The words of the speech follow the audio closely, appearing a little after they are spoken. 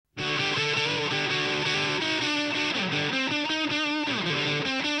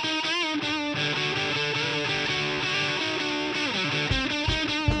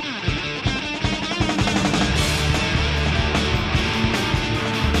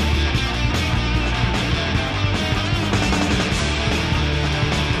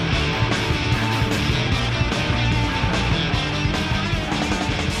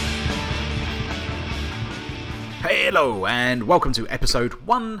Hello and welcome to episode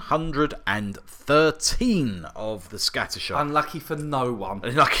 113 of the Scattershot. Unlucky for no one.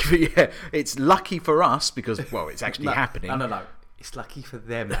 It's lucky for us because, well, it's actually happening. No. It's lucky for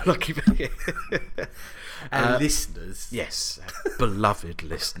them. Lucky for Our listeners. Yes, beloved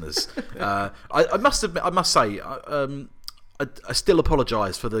listeners. I must say, I still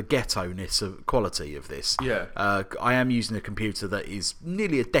apologise for the ghetto-ness of quality of this. Yeah. I am using a computer that is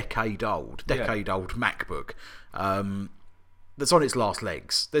nearly a decade old MacBook. That's on its last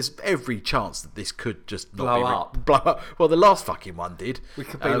legs. There's every chance that this could just not blow up. Well, the last fucking one did. We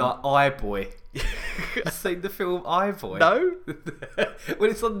could be like iBoy. You seen the film iBoy? No. Well,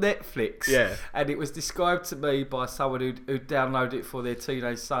 it's on Netflix. Yeah. And it was described to me by someone who downloaded it for their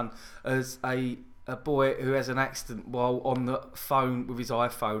teenage son as a boy who has an accident while on the phone with his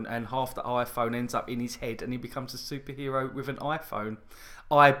iPhone, and half the iPhone ends up in his head, and he becomes a superhero with an iPhone.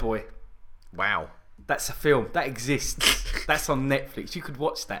 iBoy. Wow. That's a film. That exists. That's on Netflix. You could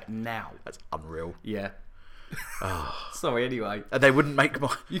watch that now. That's unreal. Yeah. Oh. Sorry, anyway. And they wouldn't make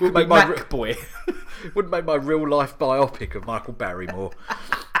my... You could be MacBoy. Wouldn't make my real life biopic of Michael Barrymore.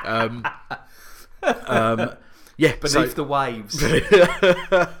 Yeah. Beneath the waves.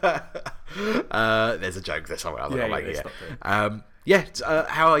 There's a joke there somewhere. How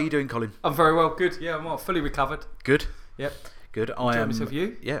are you doing, Colin? I'm very well. Good. Yeah, I'm fully recovered. Good. Yep. Good. I am. Myself,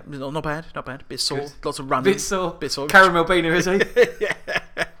 you? Yeah, not bad. Bit sore. Good. Lots of running. Bit sore. Caramel beaner, is he?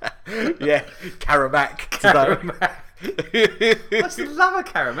 Yeah. Caramac today. I still love a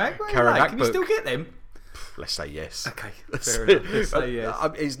Caramac. Can you still get them? Let's say yes. Okay. Fair enough. Let's say yes.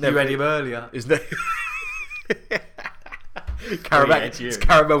 You had him earlier. Isn't it? Caramac. It's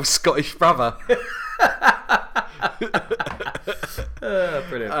Caramel's Scottish brother.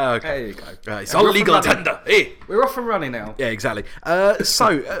 Brilliant. Okay. There you go. It's all legal tender. Hey. We're off and running now. Yeah, exactly.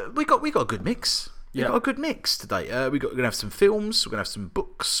 So we got a good mix. We got a good mix today. We're going to have some films. We're going to have some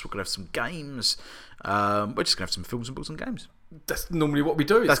books. We're going to have some games. We're just going to have some films and books and games. That's normally what we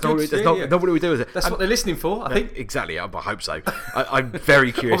do. That's not what we do, is it? That's what they're listening for, I think. Exactly. I hope so. I'm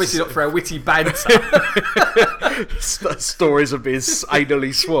very curious. Obviously not for our witty banter. Stories of being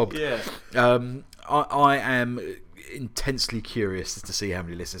anally swabbed. Yeah. I am intensely curious to see how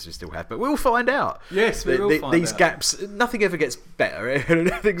many listeners we still have, but we'll find out. Yes, we will find out. These gaps, nothing ever gets better.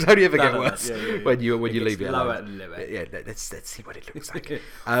 Things only ever get worse when you leave it alone. Yeah, let's see what it looks like.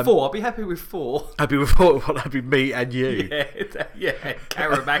 4. I'll be happy with 4. Happy with 4. That'd be me and you. Yeah.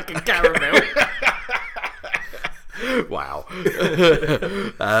 Caramac and Caramel. Wow.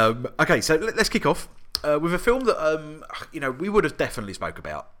 Okay, so let's kick off with a film that we would have definitely spoke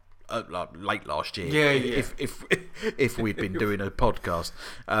about. Late last year, if we'd been doing a podcast.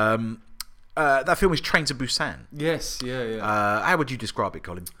 That film is Train to Busan. Yes, yeah. How would you describe it,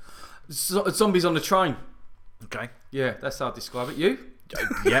 Colin? Zombies on the train. Okay. Yeah, that's how I describe it. You?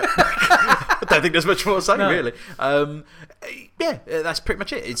 Yeah. I don't think there's much more to say, really. That's pretty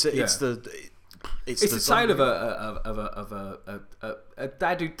much it. It's the tale of a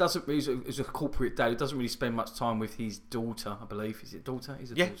dad who doesn't really, is a corporate dad who doesn't really spend much time with his daughter. I believe, is it daughter?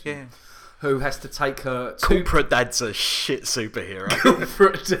 Daughter. Yeah. Who has to take her to... Corporate dad's a shit superhero.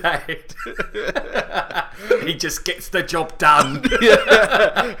 Corporate dad. He just gets the job done.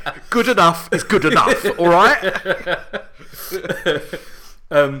 Good enough is good enough, alright?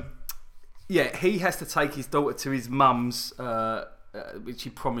 He has to take his daughter to his mum's, which he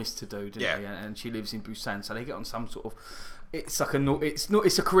promised to do, didn't he? And she lives in Busan, so they get on some sort of... It's like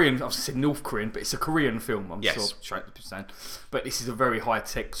it's a Korean. I said North Korean, but it's a Korean film. I'm sure. Train to Busan, but this is a very high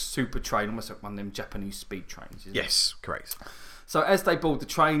tech super train, almost like one of them Japanese speed trains. Yes, correct. So as they board the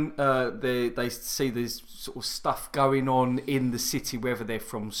train, they see there's sort of stuff going on in the city, whether they're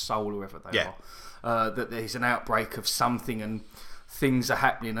from Seoul or wherever they are. That there's an outbreak of something and things are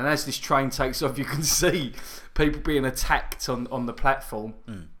happening. And as this train takes off, you can see people being attacked on the platform.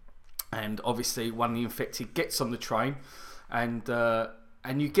 And obviously, one of the infected gets on the train. And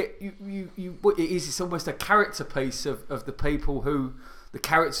you get what it is. It's almost a character piece of the people the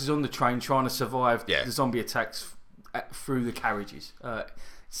characters on the train trying to survive the zombie attacks through the carriages. It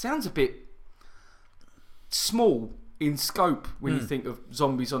sounds a bit small in scope when you think of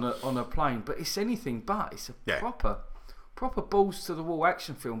zombies on a plane, but it's anything but. It's a proper balls to the wall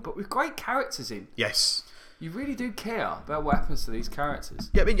action film, but with great characters in. Yes. You really do care about what happens to these characters.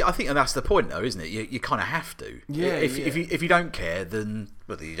 Yeah, I mean, I think that's the point, though, isn't it? You kind of have to. Yeah. If you don't care, then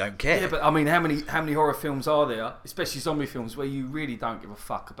you don't care. Yeah, but I mean, how many horror films are there, especially zombie films, where you really don't give a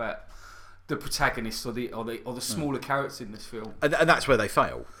fuck about the protagonist or the smaller characters in this film? And that's where they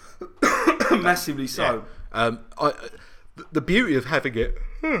fail. Massively so. Yeah. The beauty of having it.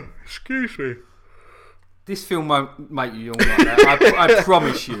 Excuse me. This film won't make you yawn like that. I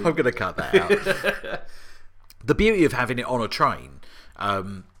promise you. I'm going to cut that out. The beauty of having it on a train,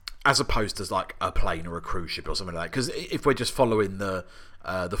 as opposed to like a plane or a cruise ship or something like that, because if we're just following the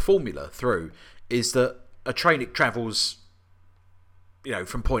formula through, is that a train, it travels,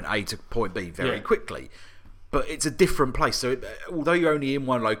 from point A to point B very quickly, but it's a different place. So although you're only in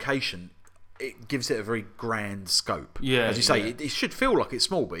one location, it gives it a very grand scope. Yeah, as you say, it should feel like it's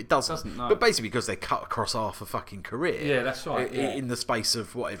small, but it doesn't. No. But basically, because they cut across half a fucking career. Yeah, that's right. In the space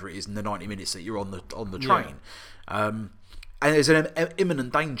of whatever it is in the 90 minutes that you're on the train. And there's an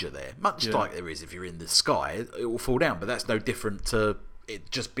imminent danger there, much like there is if you're in the sky. It will fall down, but that's no different to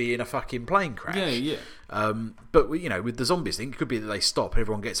it just being a fucking plane crash. Yeah. But with the zombies thing, it could be that they stop,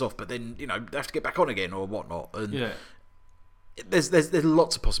 everyone gets off, but then they have to get back on again or whatnot. And there's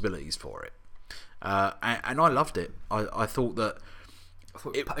lots of possibilities for it. And I loved it. I thought that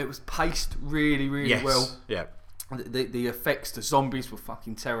it was paced really, really well. Yeah. The effects, the zombies were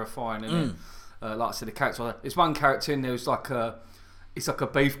fucking terrifying. And like I said, the character. There's one character in there who's it's like a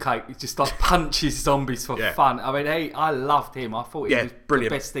beefcake. He just like punches zombies for fun. I mean, I loved him. I thought he was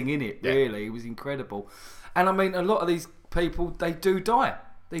brilliant. The best thing in it. Yeah. Really, he was incredible. And I mean, a lot of these people, they do die.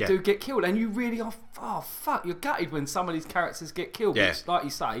 They do get killed, and you really are. Oh fuck! You're gutted when some of these characters get killed. Yeah. Which, like you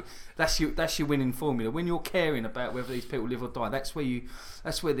say, that's your winning formula. When you're caring about whether these people live or die, that's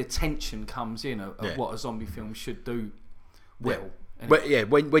where the tension comes in of what a zombie film should do well.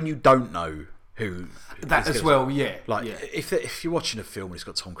 When you don't know who that as well. If you're watching a film and it's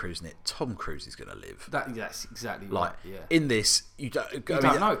got Tom Cruise in it, Tom Cruise is going to live. That's exactly right. In this, you don't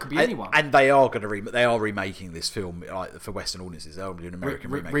know. It could be anyone. And they are going to they are remaking this film for Western audiences. They're doing an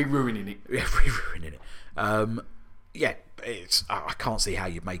American remake, re-ruining it. Yeah, re-ruining it. I can't see how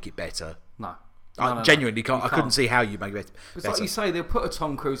you'd make it better. No. I genuinely can't. I couldn't see how you make it better. It's like you say, they'll put a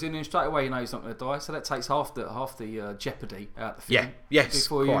Tom Cruise in and straight away you know he's not going to die. So that takes half the jeopardy out of the film.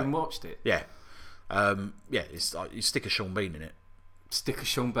 Before you even watched it. Yeah. It's like you stick a Sean Bean in it. Stick a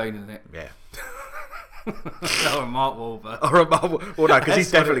Sean Bean in it. Yeah. Or a Mark Wahlberg. Well, no, because he's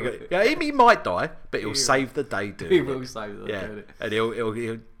definitely good. Yeah, he might die, but he'll save the day doing it. He will save the day doing it. And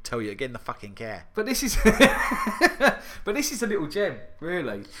he'll tell you again the fucking care. But this is a little gem,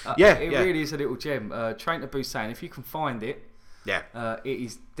 really. It really is a little gem. Train to Busan, if you can find it. Yeah, it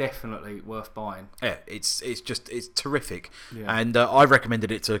is definitely worth buying. Yeah, it's terrific, and I've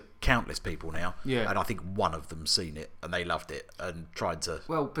recommended it to countless people now. Yeah, and I think one of them seen it and they loved it and tried to.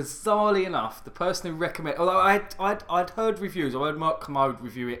 Well, bizarrely enough, the person who recommended, although I'd heard reviews, I heard Mark Commode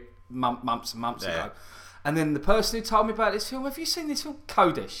review it months and months ago, and then the person who told me about this film, have you seen this film?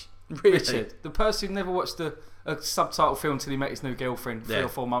 Kodesh. Really? Richard, the person who never watched a subtitle film until he met his new girlfriend 3 or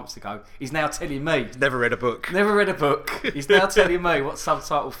 4 months ago, he's now telling me. He's never read a book. He's now telling me what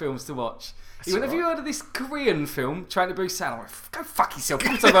subtitle films to watch. He went, have you heard of this Korean film, Train to Busan? I went, go fuck yourself. Of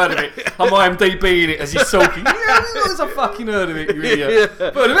course I've heard of it. I'm IMDb in it as he's talking. I've fucking heard of it, you idiot.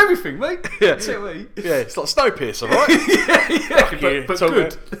 I've heard of everything, mate. Yeah. Tell me. Yeah, it's like Snowpiercer, right? but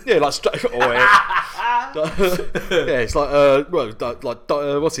good. Yeah, like it's like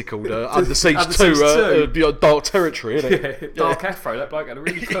what's he called? Under Siege 2, Beyond Dark Territory, isn't it? Yeah, Dark Afro. That bloke had a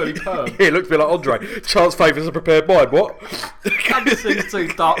really curly perm. Yeah, it looked a bit like Andre. Chance favours a prepared mind. What? Under Siege 2,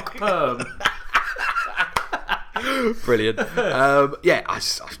 Dark perm. Brilliant. I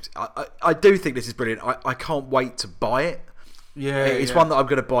do think this is brilliant. I can't wait to buy it. Yeah, it's one that I'm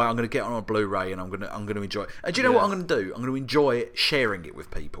going to buy. I'm going to get on a Blu-ray and I'm going to enjoy it. And do you know what I'm going to do? I'm going to enjoy it, sharing it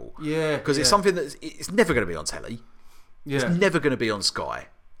with people. Yeah, because it's something it's never going to be on telly. Yeah, it's never going to be on Sky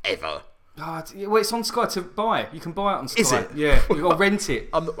ever. Oh, well, it's on Sky to buy. You can buy it on Sky. Is it? Yeah, you got to rent it.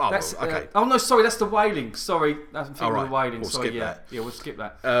 Okay. No, sorry, that's the Wailing. Sorry, I'm thinking of the Wailing. We'll skip that. Yeah, we'll skip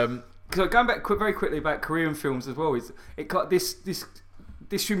that. Because going back very quickly about Korean films as well, it got this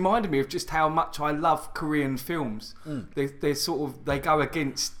reminded me of just how much I love Korean films. They go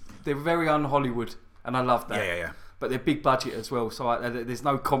against, they're very un-Hollywood, and I love that. Yeah. But they're big budget as well, so there's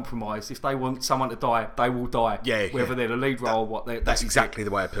no compromise. If they want someone to die, they will die. Whether they're the lead role or what. That's exactly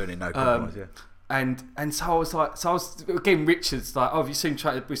the way of putting it. No compromise. And so I was again, Richard's like, oh, have you seen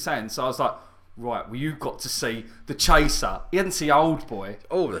Train to Busan? So I was like, right, well, you got to see The Chaser. He hadn't seen Old Boy.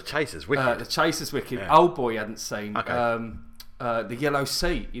 Oh, The Chaser's wicked. The Chaser's wicked. Yeah. Old Boy he hadn't seen. Okay. The Yellow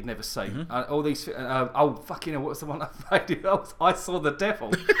Sea he'd never seen. All these. Fucking hell, what was the one I made? I Saw the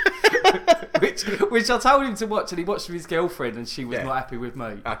Devil. which I told him to watch, and he watched with his girlfriend, and she was not happy with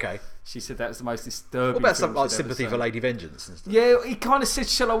me. Okay. She said that was the most disturbing. What about something like Sympathy for Lady Vengeance and stuff? Yeah, he kind of said,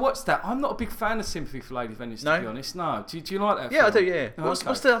 "Shall I watch that?" I'm not a big fan of Sympathy for Lady Vengeance, to be honest. No, do you like that? Yeah, film? I do. Yeah.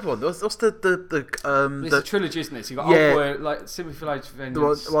 What's the other one? What's the It's a trilogy, isn't it? So you got Old Boy, like Sympathy for Lady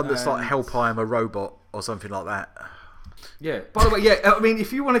Vengeance, the one that's like Help, I Am a Robot. or something like that. Yeah. By the way, yeah. I mean,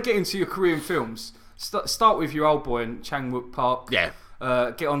 if you want to get into your Korean films, start with your Old Boy and Chang-wook Park. Yeah.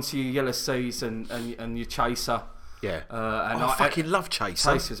 Get onto your Yellow Seas and your Chaser. Yeah. And I fucking love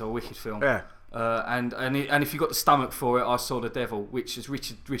Chaser. Chaser's a wicked film. Yeah. And if you've got the stomach for it, I Saw the Devil, which, as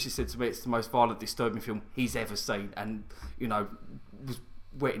Richard said to me, it's the most violent, disturbing film he's ever seen, and was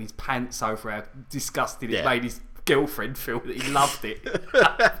wetting his pants over how disgusting it made his girlfriend feel that he loved it.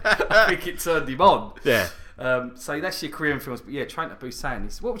 I think it turned him on. Yeah. So that's your Korean films, but yeah, Train to Busan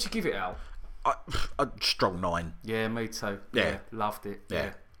is. What would you give it, Al? A strong 9. Yeah, me too. Yeah, loved it.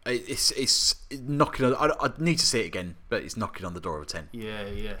 Yeah. It's knocking on. I need to see it again, but it's knocking on the door of a 10.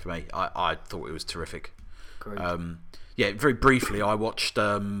 Yeah. For me, I thought it was terrific. Great. Very briefly, I watched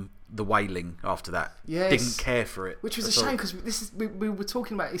The Wailing after that. Yes. Didn't care for it, which was a shame because we were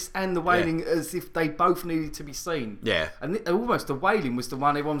talking about this and The Wailing as if they both needed to be seen. Yeah, and almost The Wailing was the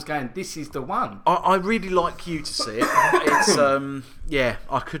one everyone was going, this is the one. I really like you to see it. It's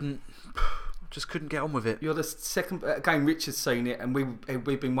I couldn't. Just couldn't get on with it. You're the second. Again, Richard's seen it, and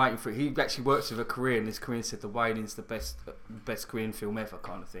we've been waiting for it. He actually works with a Korean. His Korean said The Wailing's the best Korean film ever,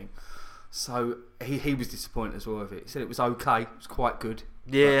 kind of thing. So he was disappointed as well with it. He said it was okay. It was quite good.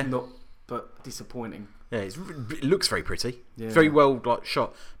 Yeah, but disappointing. Yeah, it looks very pretty. Yeah. Very well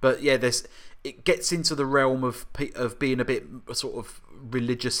shot. But yeah, it gets into the realm of being a bit sort of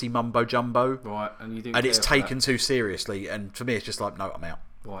religiously mumbo jumbo. Right, and it's taken too seriously. And for me, it's just like, no, I'm out.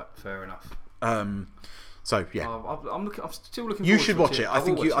 Right, fair enough. So yeah, I'm still looking. You should watch it. I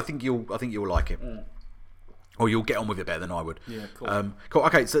think you'll like it, or you'll get on with it better than I would. Yeah, cool. Cool.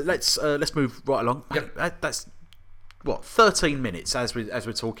 Okay, so let's move right along. Yep. That's what 13 minutes as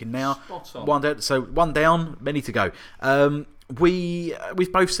we're talking now. One down, many to go.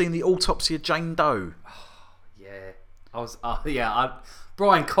 We've both seen The Autopsy of Jane Doe. Yeah,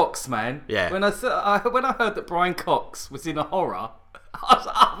 Brian Cox, man. Yeah. When I heard that Brian Cox was in a horror,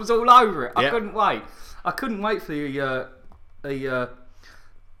 I was all over it. I couldn't wait. I couldn't wait for the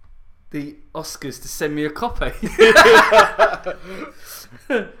Oscars to send me a copy.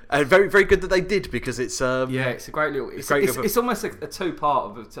 And very, very good that they did, because it's it's a great little. It's almost a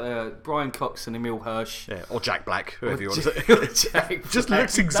two-part of it. Brian Cox and Emile Hirsch, or Jack Black, whoever you want to say. Jack just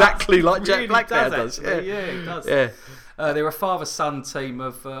looks exactly like Jack Black. Does. Yeah, it does. Yeah. They're a father-son team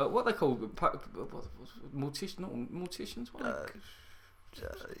of what they call morticians.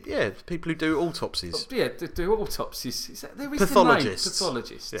 People who do autopsies. They do autopsies. There is pathologists.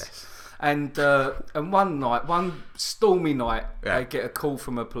 Pathologists. Yes. And one stormy night, they get a call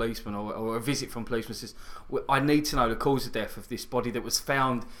from a policeman or a visit from a policeman says, I need to know the cause of death of this body that was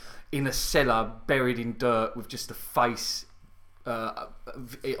found in a cellar, buried in dirt, with just a face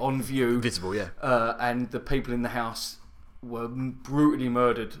on view. Visible, yeah. And the people in the house were brutally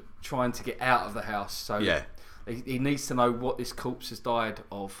murdered trying to get out of the house. So he needs to know what this corpse has died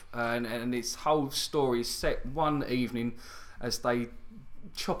of. And its whole story is set one evening as they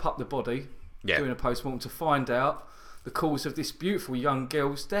chop up the body, doing a post-mortem to find out the cause of this beautiful young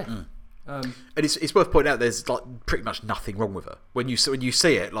girl's death. And it's worth pointing out there's like pretty much nothing wrong with her when you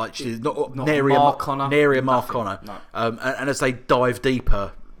see it. Like she's not nary a mark on her. No. And as they dive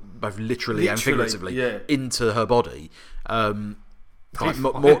deeper, both literally and figuratively, into her body,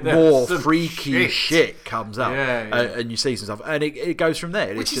 more freaky shit comes up, and you see some stuff, and it goes from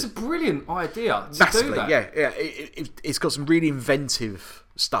there. Which is a brilliant idea. Massively, do that. It's got some really inventive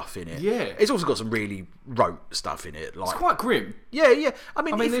stuff in it. Yeah, it's also got some really rote stuff in it. Like, it's quite grim. Yeah. I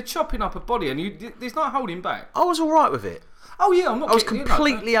mean, they're chopping up a body, and there's no holding back. I was all right with it. Oh yeah, I was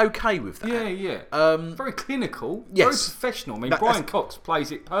completely okay with that. Yeah. Very clinical, very professional. I mean, Brian Cox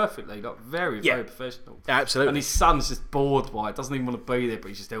plays it perfectly, like very professional. Absolutely. And his son's just bored by it, doesn't even want to be there, but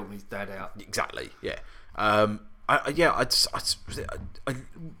he's just helping his dad out. Exactly. Yeah.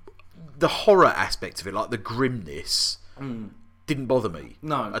 The horror aspect of it, like the grimness, didn't bother me.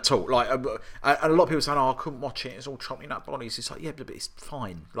 No, at all. Like, and a lot of people saying, "Oh, I couldn't watch it. It's all chopping up bodies." It's like, but it's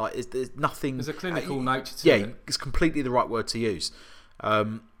fine. Like, there's nothing. There's a clinical nature to it. Yeah, it's completely the right word to use.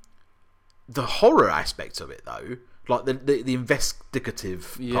 The horror aspect of it, though, like the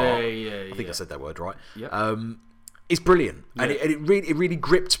investigative part. I think I said that word right. Yeah. It's brilliant, and it really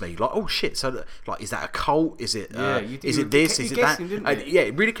gripped me. Like, oh shit! So, like, is that a cult? Is it? Is it this? Is it that?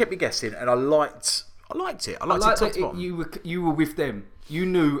 It really kept me guessing, and I liked it. I liked it. You were with them. You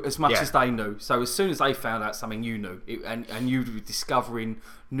knew as much as they knew. So as soon as they found out something, you knew, and you were discovering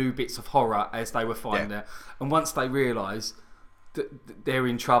new bits of horror as they were finding out. And once they realise that they're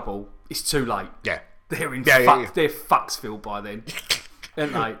in trouble, it's too late. Yeah, they're in. They're Fucksville by then.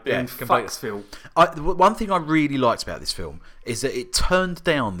 And Fucksville. One thing I really liked about this film is that it turned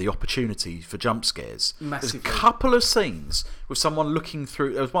down the opportunity for jump scares. Massively. There's a couple of scenes with someone looking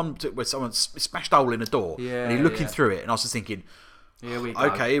through. There was one where someone smashed a hole in a door, and he's looking through it, and I was just thinking, here we go.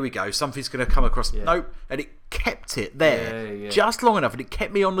 Okay, here we go. Something's going to come across. Yeah. Nope. And it kept it there just long enough, and it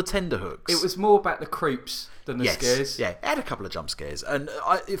kept me on the tenterhooks. It was more about the creeps than the scares. Yeah, it had a couple of jump scares, and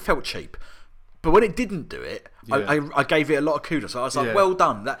it felt cheap. But when it didn't do it, I gave it a lot of kudos. I was like, well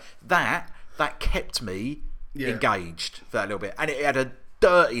done. That kept me engaged for that little bit. And it had a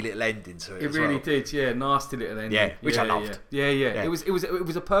dirty little ending to it. It really did, nasty little ending. Yeah, which I loved. Yeah. It was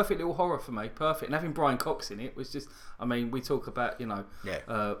a perfect little horror for me. Perfect. And having Brian Cox in it was just, I mean, we talk about,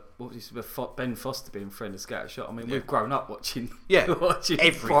 what was this, Ben Foster being friend of Scattershot. I mean, we've grown up watching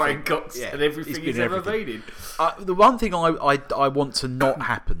everything. Brian Cox and everything he's ever been in. The one thing I want to not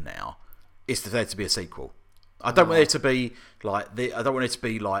happen now is for there to be a sequel. I don't want there to be like the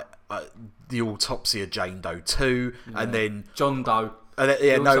Autopsy of Jane Doe 2 and then John Doe. And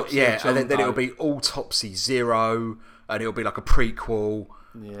then it'll be Autopsy 0 and it'll be like a prequel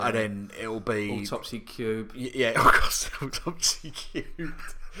and then it'll be Autopsy Cube. Yeah, of course, Autopsy Cube.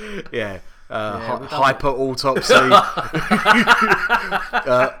 Yeah. Hyper Autopsy,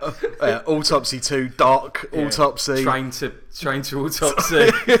 Autopsy 2, Dark Autopsy, Train to Autopsy,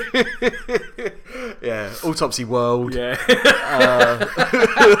 Autopsy World, we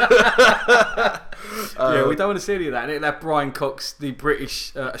don't want to see any of that. And it'll have Brian Cox, the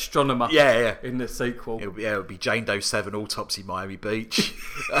British astronomer, in the sequel. It'll be Jane Doe 7, Autopsy Miami Beach,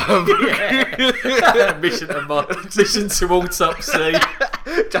 Mission to Autopsy.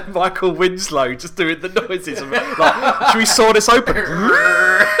 Michael Winslow just doing the noises of like, should we saw this open?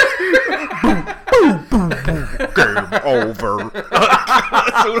 Boom, boom, boom, game over.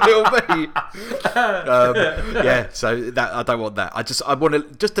 That's all it'll be. So that I don't want that. I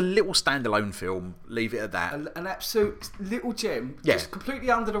want just a little standalone film. Leave it at that. An absolute little gem, just completely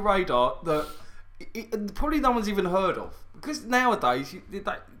under the radar that probably no one's even heard of. Because nowadays, it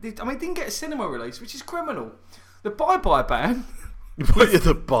didn't get a cinema release, which is criminal. The Bye Bye Band.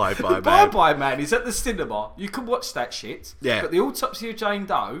 The Bye Bye Man. Bye Bye Man is at the cinema. You can watch that shit. Yeah. But the Autopsy of Jane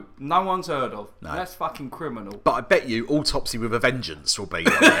Doe, no one's heard of. No. That's fucking criminal. But I bet you Autopsy with a Vengeance will be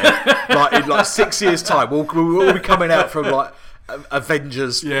there. Like in 6 years' time, we'll all be coming out from like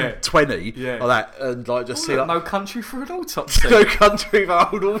Avengers 20 like that, and like just see like No Country for an Autopsy. No Country for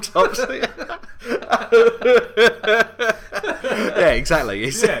an Autopsy. Yeah,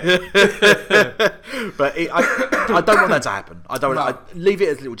 exactly. But I don't want that to happen. I don't. I leave it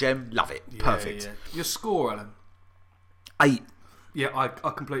as a little gem. Love it. Perfect. Your score, Alan? 8. Yeah, I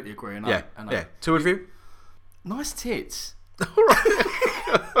completely agree. Yeah. 2 of you. Nice tits. All right.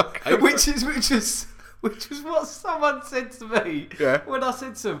 Okay. Which was what someone said to me when I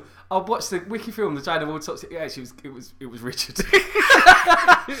said to him, I watched the wiki film, The Jane of Autopsy. Yeah, it was Richard.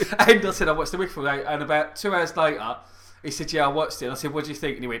 And I said, I watched the wiki film, and about 2 hours later, he said, yeah, I watched it. And I said, what do you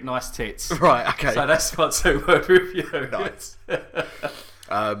think? And he went, nice tits. Right, okay. So that's my 2-word review. Nice.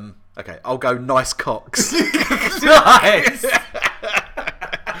 Okay, I'll go nice cocks. Nice.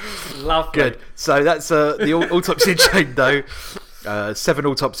 Lovely. Good. So that's the Autopsy of Jane Doe. 7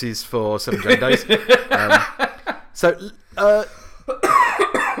 autopsies for 7 Jane Does.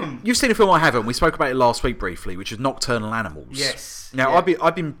 You've seen a film I haven't. We spoke about it last week briefly, which is Nocturnal Animals. Yes. Now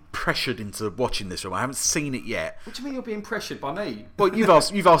I've been pressured into watching this film. I haven't seen it yet. What do you mean you're being pressured by me? Well, you've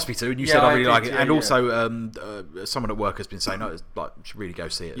asked me to, and you said I really like it. And also, someone at work has been saying, "No, you should really go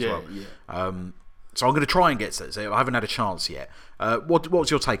see it as well." Yeah. So I'm going to try and get to it. I haven't had a chance yet. What's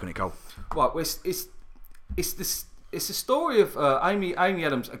your take on it, Cole? Well, it's the story of Amy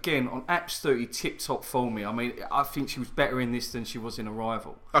Adams, again, on absolutely tip-top form. I mean, I think she was better in this than she was in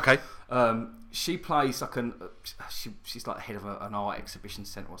Arrival. Okay. She plays like she's like the head of an art exhibition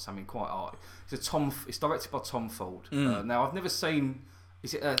centre or something, quite art. It's directed by Tom Ford. Now, I've never seen...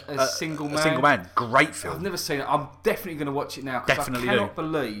 Is it a Single Man? A Single Man. Great film. I've never seen it. I'm definitely going to watch it now because I cannot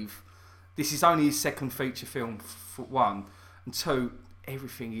believe this is only his second feature film, for one. And 2,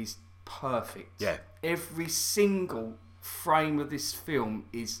 everything is perfect. Yeah. Every single frame of this film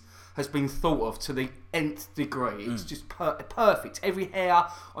has been thought of to the nth degree. It's just perfect. Every hair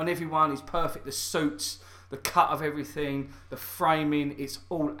on everyone is perfect. The suits, the cut of everything, the framing, it's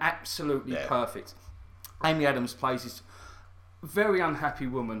all absolutely perfect. Amy Adams plays this very unhappy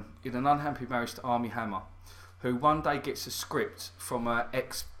woman in an unhappy marriage to Armie Hammer, who one day gets a script from her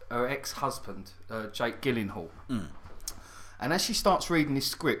ex-husband, Jake Gyllenhaal. And as she starts reading this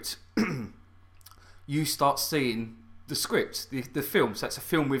script, you start seeing the script, the film. So it's a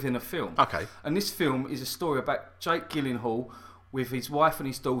film within a film. Okay. And this film is a story about Jake Gyllenhaal with his wife and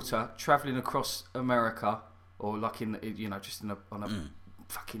his daughter travelling across America, or like just on a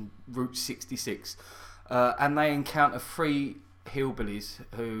fucking Route 66, and they encounter 3 hillbillies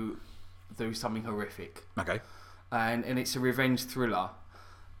who do something horrific. Okay. And it's a revenge thriller.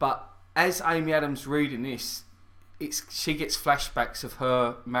 But as Amy Adams reading this, she gets flashbacks of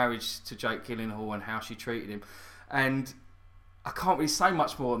her marriage to Jake Gyllenhaal and how she treated him. And I can't really say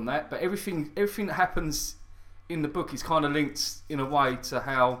much more than that, but everything that happens in the book is kind of linked in a way to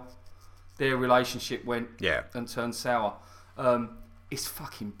how their relationship went and turned sour. It's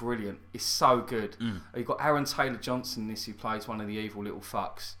fucking brilliant. It's so good. You've got Aaron Taylor-Johnson in this, who plays one of the evil little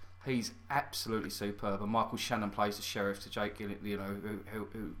fucks. He's absolutely superb. And Michael Shannon plays the sheriff to Jake Gyllenhaal,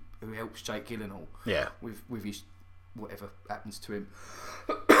 who helps Jake Gyllenhaal with his whatever happens to him.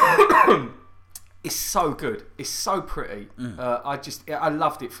 It's so good. It's so pretty. I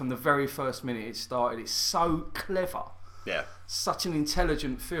loved it from the very first minute it started. It's so clever. Yeah. Such an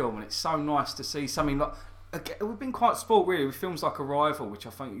intelligent film, and it's so nice to see something like. We've been quite spoilt really with films like Arrival, which I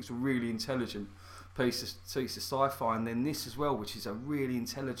think is a really intelligent piece of sci-fi, and then this as well, which is a really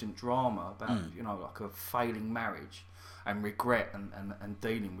intelligent drama about like a failing marriage and regret and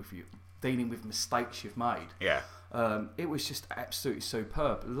dealing with mistakes you've made. Yeah. It was just absolutely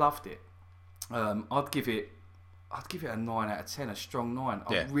superb. Loved it. I'd give it a 9 out of 10, a strong 9.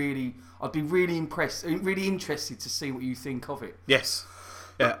 I'd be really impressed, really interested to see what you think of it. Yes.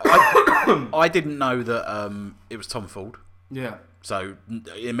 Yeah. I didn't know that it was Tom Ford. Yeah. So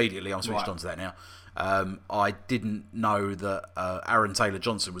immediately I'm switched on to that now. I didn't know that Aaron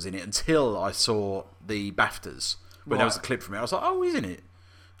Taylor-Johnson was in it until I saw the BAFTAs when there was a clip from it. I was like, oh, he's in it.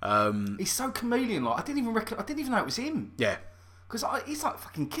 He's so chameleon-like. I didn't even know it was him. Yeah. Because he's like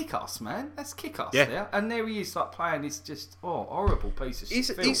fucking Kick-Ass, man. That's Kick-Ass there. And there he is, like playing this just horrible piece of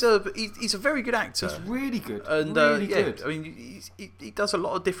shit. He's a very good actor. He's really good. And really good. I mean, he does a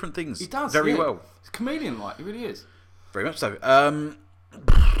lot of different things. He does very well. He's chameleon-like. He really is. Very much so.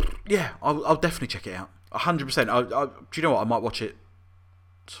 Yeah, I'll definitely check it out. 100%. Do you know what? I might watch it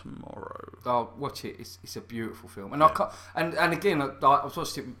tomorrow. I'll watch it. It's a beautiful film. And I can't. And again, I was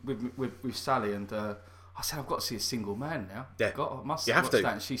watching it with Sally, and I said I've got to see A Single Man now. Yeah, I must you have watch to.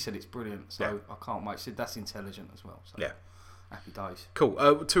 that, and she said it's brilliant. So I can't wait. She said that's intelligent as well. So yeah, happy days.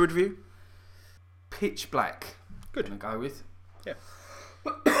 Cool. Tour review. Pitch Black. Good. I'm gonna go with. Yeah.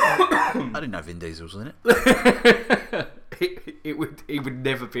 I didn't know Vin Diesel was in it. He would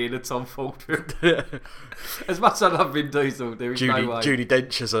never be in a Tom Ford film. As much as I love Vin Diesel, there is no way. Judi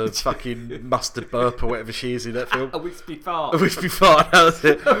Dench as a fucking mustard burp or whatever she is in that film. A wispy fart. A wispy fart. That was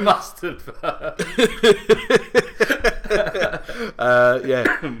it. A mustard burp.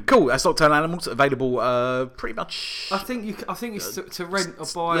 Yeah. Cool. That's Nocturnal Animals, available pretty much. I think it's to rent or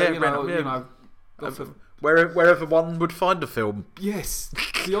buy. Wherever one would find a film. Yes,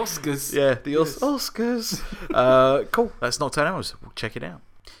 the Oscars. Yeah, the Oscars. Cool. That's Nocturnal Animals. We'll check it out.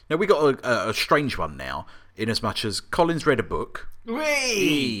 Now we got a strange one now, in as much as Colin's read a book.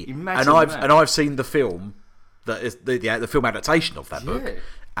 Imagine and I've seen the film that is the film adaptation of that book.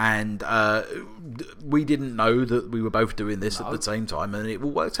 And we didn't know that we were both doing this at the same time, and it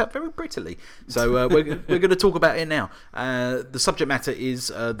all worked out very prettily. So we're going to talk about it now. The subject matter is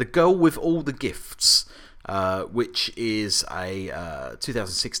The Girl with All the Gifts, which is a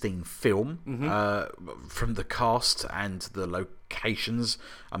 2016 film from the cast and the locations.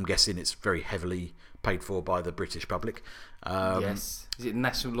 I'm guessing it's very heavily paid for by the British public. Yes. Is it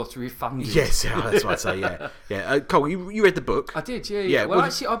National Lottery funded? Yes, that's what I'd say, yeah. Cole, you read the book? I did, yeah. Well,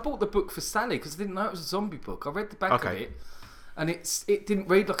 actually, I bought the book for Sally because I didn't know it was a zombie book. I read the back of it, and it didn't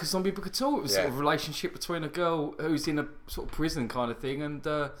read like a zombie book at all. It was sort of a relationship between a girl who's in a sort of prison kind of thing and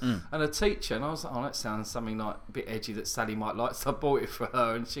a teacher. And I was like, oh, that sounds something like a bit edgy that Sally might like. So I bought it for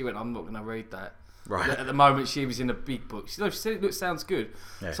her, and she went, I'm not going to read that. Right. At the moment, she was in a big book. She said it sounds good.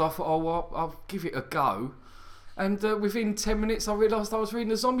 Yeah. So I thought, oh, well, I'll give it a go. And within 10 minutes, I realised I was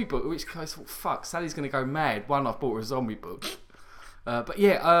reading a zombie book, which I thought, fuck, Sally's going to go mad. One, I bought her a zombie book. But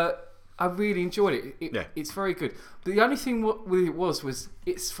yeah, I really enjoyed it. It's very good. But the only thing with it was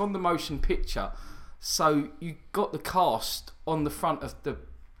it's from the motion picture. So you got the cast on the front of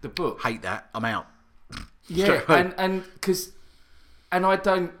the book. Hate that. I'm out. Yeah, and I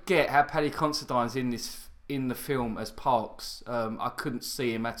don't get how Paddy Considine's in the film as Parks. I couldn't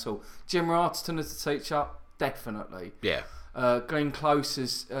see him at all. Gemma Arterton as the teacher, definitely. Yeah. Glenn Close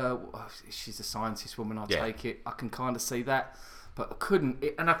as she's a scientist woman. I take it. I can kind of see that, but I couldn't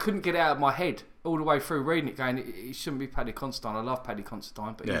get it out of my head all the way through reading it. Going, it shouldn't be Paddy Considine. I love Paddy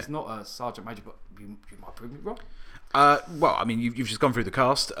Considine, but he's not a Sergeant Major. But you might prove me wrong. Well, I mean, you've just gone through the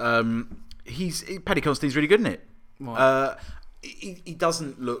cast. Paddy Considine's really good in it. Right. he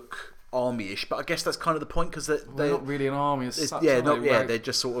doesn't look army-ish, but I guess that's kind of the point because they're not really an army as such. They're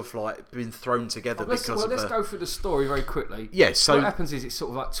just sort of like been thrown together let's go through the story very quickly. Yeah, so what happens is it's sort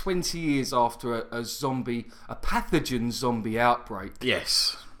of like 20 years after a pathogen zombie outbreak.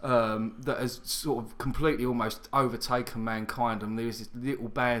 Yes. That has sort of completely almost overtaken mankind, and there's this little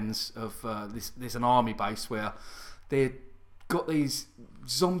bands of there's an army base where they've got these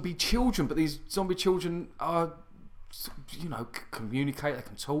zombie children, but these zombie children are, communicate, they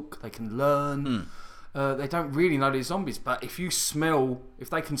can talk, they can learn. They don't really know they're zombies, but if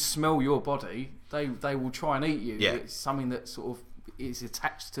they can smell your body, they will try and eat you. Yeah. It's something that sort of is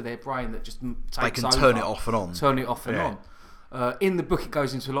attached to their brain that just takes they can over. turn it off and on. In the book, it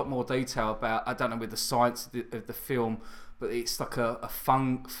goes into a lot more detail about, I don't know with the science of the film, but it's like a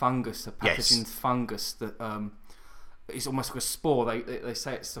fungus, a pathogen fungus that is almost like a spore. They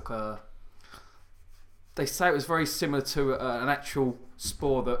say it's like they say it was very similar to an actual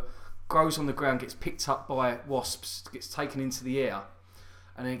spore that grows on the ground, gets picked up by wasps, gets taken into the air,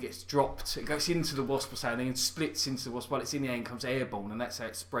 and then it gets dropped. It goes into the wasp, and then splits into the wasp while it's in the air and comes airborne, and that's how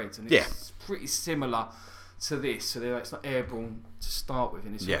it spreads. And it's pretty similar to this, so it's not airborne to start with.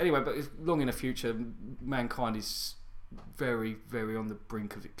 Anyway, but long in the future, mankind is very, very on the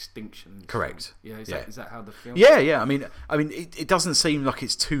brink of extinction. Correct. Is that how the film? Yeah. I mean, it doesn't seem like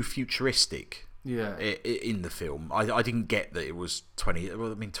it's too futuristic. Yeah. In the film, I didn't get that it was 20.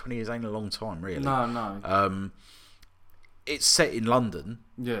 Well, I mean, 20 years ain't a long time, really. No. It's set in London.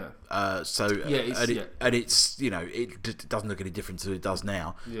 Yeah. And it's it doesn't look any different to it does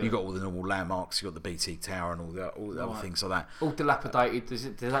now. Yeah. You've got all the normal landmarks. You've got the BT Tower and all the other things like that. All dilapidated. Does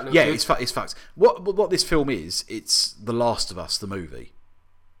that look? Yeah, good? it's fucked. What this film is? It's The Last of Us, the movie.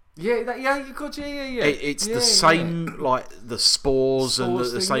 It's the same, like the spores and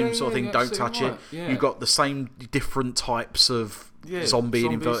the same sort of thing. Don't touch it. Yeah. You've got the same different types of zombie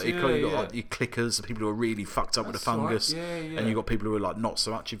and inverted. You've got like your clickers, the people who are really fucked up with the fungus, and you've got people who are like not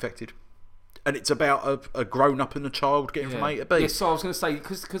so much infected. And it's about a grown-up and a child getting from A to B. Yeah, so I was going to say,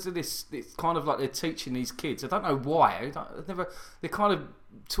 because of this, it's kind of like they're teaching these kids. I don't know why. They're kind of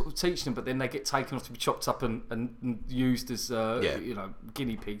teaching them, but then they get taken off to be chopped up and used as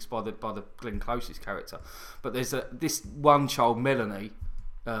guinea pigs by the Glenn Close's character. But there's this one child, Melanie,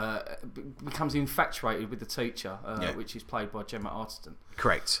 becomes infatuated with the teacher, which is played by Gemma Arterton.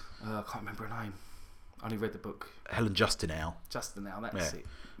 Correct. I can't remember her name. I only read the book. Helen Justineau. That's it.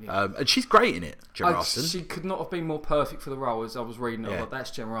 Yeah. And she's great in it, Gemma Arterton. She could not have been more perfect for the role. As I was reading it,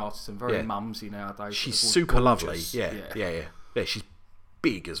 that's Gemma Arterton, very mumsy nowadays. She's super gorgeous. Lovely. Yeah. She's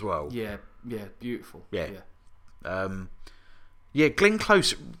big as well. Yeah, beautiful. Yeah. Glenn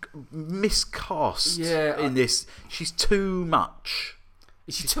Close miscast in this. She's too much.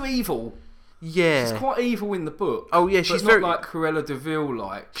 Is she too evil? Yeah, she's quite evil in the book. Oh yeah, she's not like Cruella de Vil.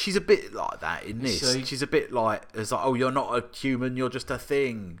 Like she's a bit like that in this. She's a bit like it's like, oh, you're not a human, you're just a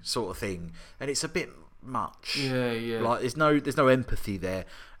thing, sort of thing, and it's a bit much. Yeah. Like there's no empathy there.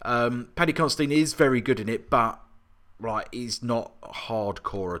 Paddy Considine is very good in it, but he's not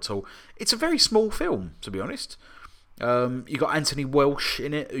hardcore at all. It's a very small film, to be honest. You got Anthony Welsh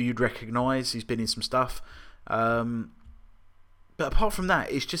in it, who you'd recognise. He's been in some stuff. But apart from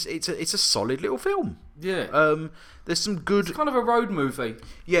that, it's a solid little film. Yeah. There's some good. It's kind of a road movie.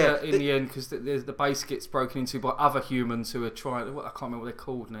 Yeah. In the end, because the base gets broken into by other humans who are trying. I can't remember what they're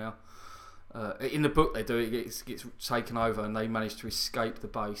called now. In the book, they do it gets taken over, and they manage to escape the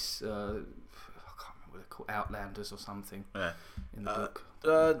base. I can't remember what they're called, Outlanders or something. Yeah. In the book.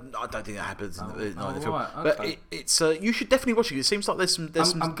 I don't think that happens in the film. Right, okay. But it's you should definitely watch it. It seems like there's some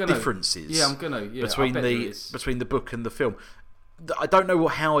differences. Yeah, I'm gonna. Yeah, between the book and the film. I don't know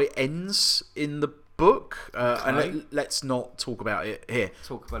how it ends in the book, and let's not talk about it here.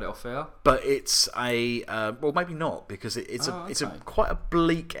 Talk about it off air. But it's well, maybe not, because it's quite a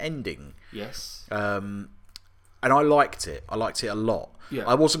bleak ending. Yes. And I liked it. I liked it a lot. Yeah.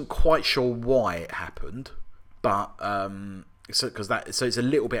 I wasn't quite sure why it happened, but so it's a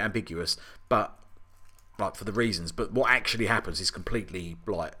little bit ambiguous, but for the reasons. But what actually happens is completely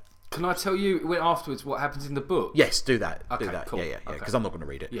Can I tell you afterwards what happens in the book? Yes, do that. Okay, do that. Cool. Yeah, because I'm not going to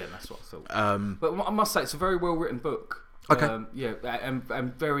read it. Yeah, that's what I thought. But I must say, it's a very well written book. Okay.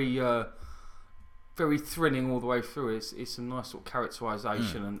 And very, very thrilling all the way through. It's some nice sort of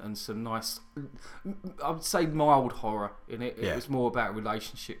characterisation and some nice, I would say, mild horror in it. It was more about a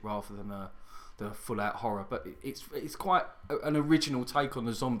relationship rather than the full out horror. But it's quite an original take on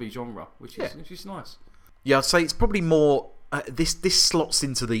the zombie genre, which is nice. Yeah, I'd say it's probably more. This slots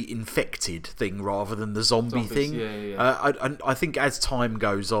into the infected thing rather than the zombie thing. Yeah. I think as time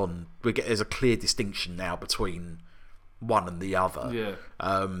goes on, there's a clear distinction now between one and the other. Yeah.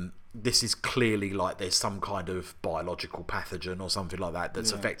 This is clearly like there's some kind of biological pathogen or something like that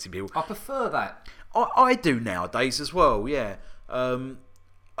that's affecting people. I prefer that. I do nowadays as well, yeah. And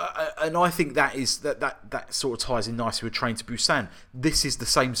I think that is that sort of ties in nicely with Train to Busan. This is the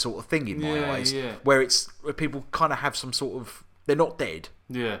same sort of thing in my eyes, where people kind of have some sort of, they're not dead.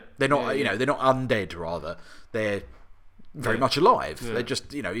 Yeah. They're not, they're not undead, rather. They're very much alive. They're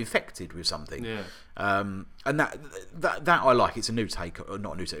just, infected with something. Yeah. And that I like. It's a new take, or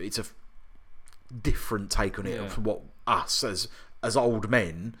not a new take. It's a different take on it from what us as old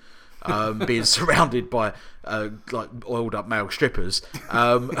men, being surrounded by like oiled up male strippers,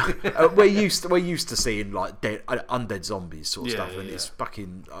 we're used to seeing like undead zombies sort of stuff, and it's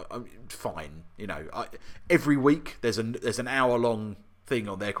fucking fine. Every week there's an hour long thing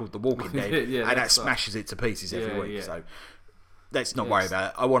on there called The Walking Dead, and that smashes it to pieces every week. So let's not worry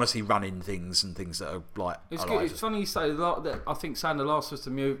about it. I want to see running things and things that are like. It's good. It's funny you say that. I think saying The Last of Us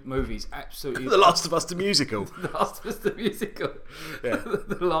the movie is absolutely The Last of Us the musical. The Last of Us the musical. Yeah.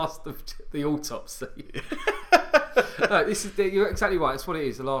 The Last of the Autopsy. No, you're exactly right. It's what it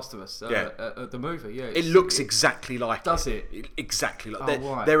is. The Last of Us. The movie. Yeah. It looks exactly like. Does it? Exactly like.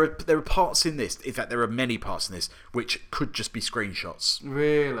 Right. There are parts in this. In fact, there are many parts in this which could just be screenshots.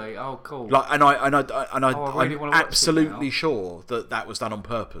 Really? Oh, cool. Like, I'm absolutely sure that was done on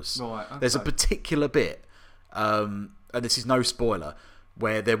purpose. Right. Okay. There's a particular bit, and this is no spoiler,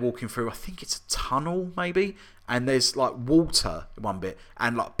 where they're walking through, I think it's a tunnel maybe, and there's like water in one bit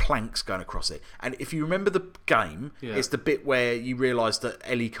and like planks going across it. And if you remember the game, it's the bit where you realise that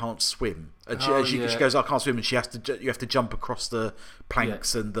Ellie can't swim. And she goes, I can't swim, and you have to jump across the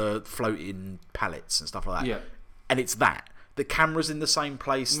planks and the floating pallets and stuff like that. Yeah. And it's that. The camera's in the same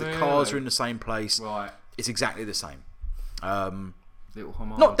place, the cars are in the same place. Right. It's exactly the same. Little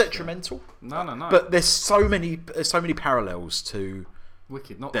homage, not detrimental. No. But there's so many parallels to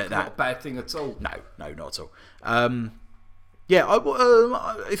Wicked. Not a bad thing at all. No, not at all.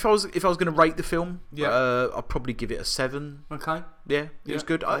 If I was going to rate the film, I'd probably give it a 7. Okay. Yeah, it was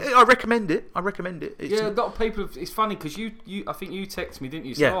good. I recommend it. A lot of people. It's funny because you I think you texted me, didn't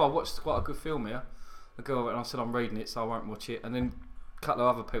you? So, I watched quite a good film here. A girl, and I said I'm reading it, so I won't watch it. And then a couple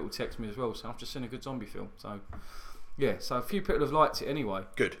of other people text me as well, so I've just seen a good zombie film. So so a few people have liked it anyway.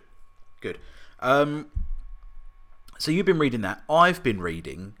 Good. So you've been reading that. I've been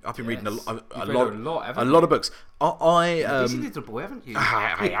reading a lot of books. Busy little boy, haven't you?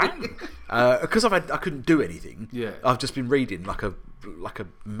 I am. Because I couldn't do anything. Yeah. I've just been reading like a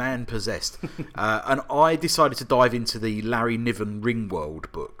man possessed, and I decided to dive into the Larry Niven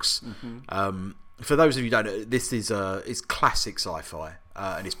Ringworld books. Mm-hmm. For those of you who don't know, this is classic sci-fi,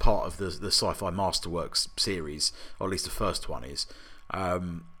 and it's part of the Sci-Fi Masterworks series, or at least the first one is.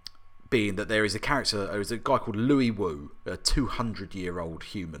 Being that there is a guy called Louis Wu, a 200-year-old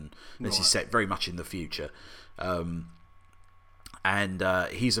human. This is set very much in the future. And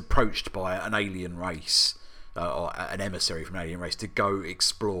he's approached by an alien race, or an emissary from an alien race, to go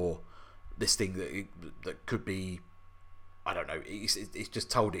explore this thing that could be, I don't know, he's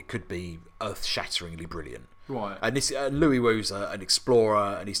just told it could be earth-shatteringly brilliant. Right. And this Louis Wu's an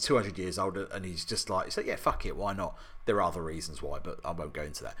explorer, and he's 200 years old, and he's just like, yeah, fuck it, why not? There are other reasons why, but I won't go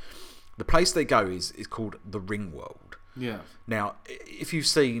into that. The place they go is called the Ringworld. Yeah. Now, if you've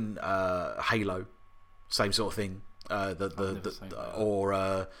seen Halo, same sort of thing. What's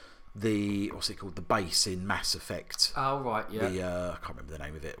it called? The base in Mass Effect. Oh right, yeah. I can't remember the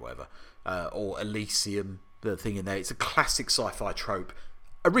name of it, whatever. Or Elysium, the thing in there. It's a classic sci-fi trope,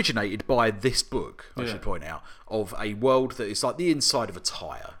 originated by this book, I should point out, of a world that is like the inside of a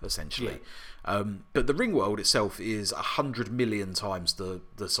tyre, essentially. Yeah. But the Ringworld itself is 100 million times the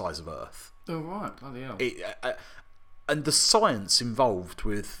size of Earth. Oh right, bloody hell. And the science involved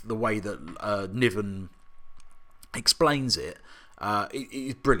with the way that Niven explains it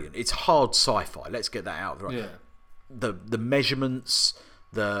is brilliant. It's hard sci-fi. Let's get that out right. Yeah. The measurements,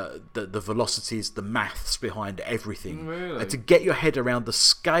 the velocities, the maths behind everything. Really? To get your head around the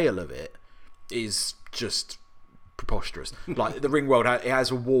scale of it is just preposterous. Like the Ringworld, it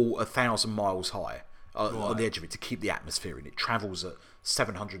has a wall 1,000 miles high on the edge of it to keep the atmosphere in. It travels at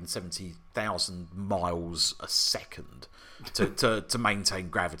 770,000 miles a second to maintain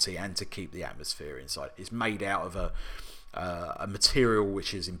gravity and to keep the atmosphere inside. It's made out of a material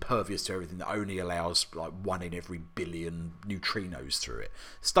which is impervious to everything, that only allows like 1 in every billion neutrinos through it.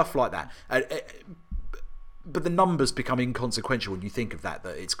 Stuff like that. But the numbers become inconsequential when you think of that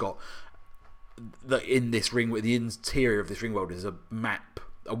it's got that in this ring, the interior of this Ringworld is a map,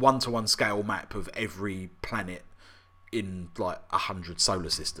 a 1-to-1 scale map of every planet in like 100 solar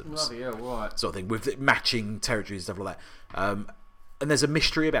systems. Bloody hell, right. Sort of thing, with matching territories and stuff like that. And there's a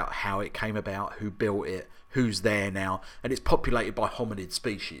mystery about how it came about, who built it, who's there now, and it's populated by hominid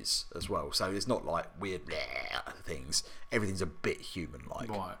species as well. So it's not like weird things. Everything's a bit human-like.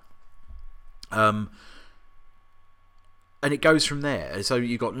 Right. And it goes from there. So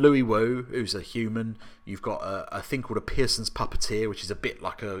you've got Louis Wu, who's a human. You've got a thing called a Pearson's Puppeteer, which is a bit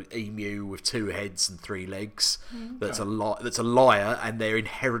like a emu with 2 heads and 3 legs. Okay. That's a liar, and they're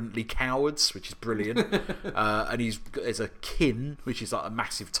inherently cowards, which is brilliant. And there's a kin, which is like a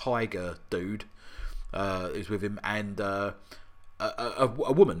massive tiger dude, who's with him, and a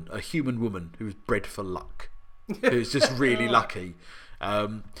woman, a human woman who's bred for luck, who's just really lucky.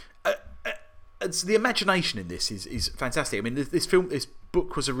 So the imagination in this is fantastic. I mean, this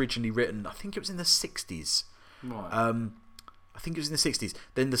book was originally written, I think it was in the 60s. Right. I think it was in the 60s.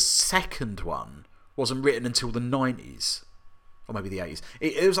 Then the second one wasn't written until the 90s. Or maybe the 80s.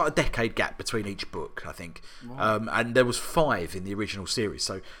 It was like a decade gap between each book, I think. Right. And there was 5 in the original series.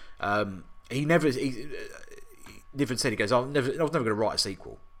 So he never said, he goes, I was never going to write a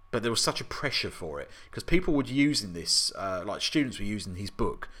sequel. But there was such a pressure for it. Because people were using this, like students were using his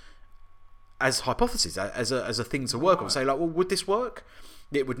book as hypotheses, as a thing to work on. Say like, well, would this work?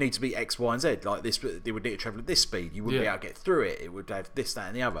 It would need to be X, Y, and Z. Like this, it would need to travel at this speed. You wouldn't be able to get through it. It would have this, that,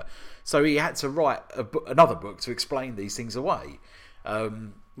 and the other. So he had to write another book to explain these things away. Wow.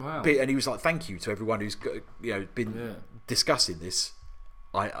 And he was like, "Thank you to everyone who's been discussing this.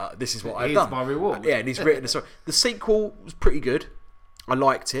 This is what I've done. My reward." And he's written a story. The sequel was pretty good. I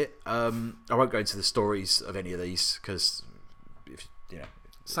liked it. I won't go into the stories of any of these because,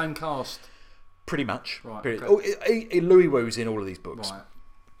 same cast. Pretty much. Right. Okay. Louis Wu's in all of these books.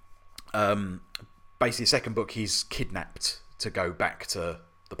 Right. Basically, the second book, he's kidnapped to go back to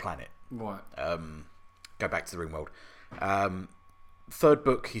the planet. Right. Go back to the Ringworld. Third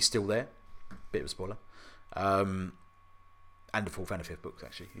book, he's still there. Bit of a spoiler. And the fourth and the fifth books,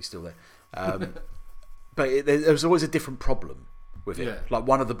 actually, he's still there. But there's always a different problem with it. Yeah. Like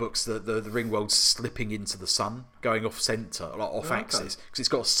one of the books, the Ringworld's slipping into the sun, going off centre, like off axis, because it's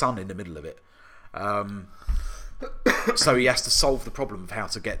got a sun in the middle of it. So he has to solve the problem of how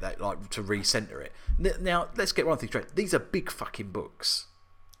to get that, like to recenter it. Now let's get one thing straight. These are big fucking books.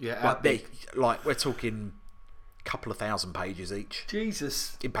 Yeah, like we're talking a couple of 1,000 pages each.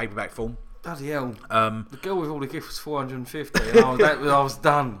 Jesus, in paperback form. Bloody hell. The Girl with All the Gifts was 450. And I was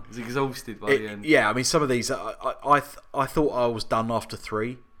done. I was exhausted by the end. Yeah, I mean some of these, I thought I was done after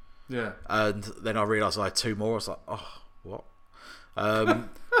 3. Yeah, and then I realised I had 2 more. I was like, oh, what?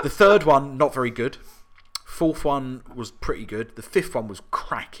 The third one, not very good. Fourth one was pretty good. The fifth one was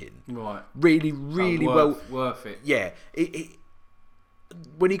cracking. Right. Really, really worth it. Yeah.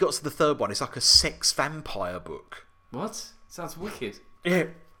 When he got to the third one, it's like a sex vampire book. What? Sounds wicked. Yeah.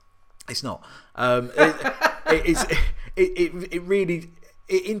 It's not. It really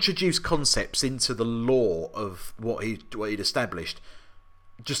introduced concepts into the lore of what he'd established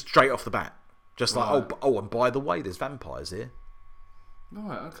just straight off the bat. Just like, oh, and by the way, there's vampires here.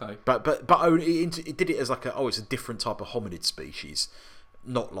 Right, okay. But it did it as like it's a different type of hominid species,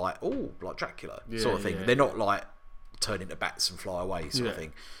 not like like Dracula sort of thing. They're not like turn into bats and fly away sort of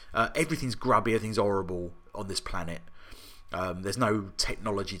thing. Everything's grubby, everything's horrible on this planet. There's no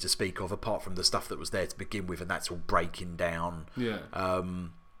technology to speak of apart from the stuff that was there to begin with, and that's all breaking down. Yeah.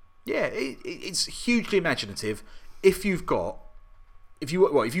 It's hugely imaginative. If you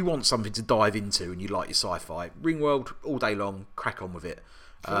want something to dive into and you like your sci-fi, Ringworld all day long, crack on with it.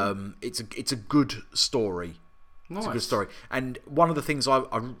 Cool. It's a good story. Nice. It's a good story. And one of the things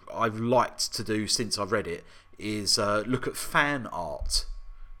I've liked to do since I've read it is look at fan art,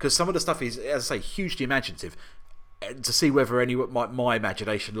 because some of the stuff is, as I say, hugely imaginative. To see whether my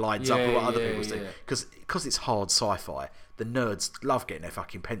imagination lines up with what other people's do, because it's hard sci-fi. The nerds love getting their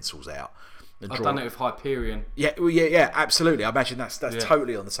fucking pencils out. I've done it with Hyperion. Yeah, absolutely. I imagine that's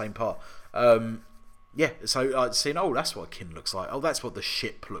totally on the same part. So seeing, that's what a kin looks like. Oh, that's what the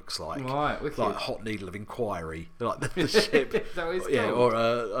ship looks like. Right, wicked. Like Hot Needle of Inquiry, like the ship. That was cool. Or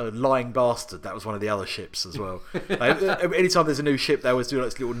a Lying Bastard. That was one of the other ships as well. Anytime there's a new ship, they always do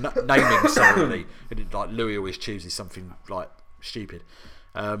like this little naming ceremony. And like Louis always chooses something like stupid.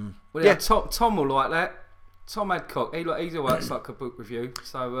 Tom will like that. Tom Adcock, he works like a book review,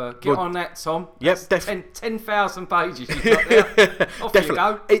 so get on that, Tom. Yep, definitely. 10,000 pages you've got there. Off definitely.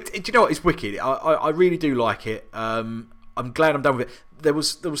 You go. Do you know what? It's wicked. I really do like it. I'm glad I'm done with it. There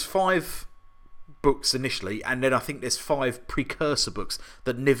was 5 books initially, and then I think there's 5 precursor books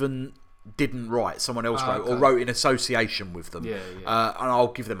that Niven didn't write, someone else wrote, or wrote in association with them. Yeah. And I'll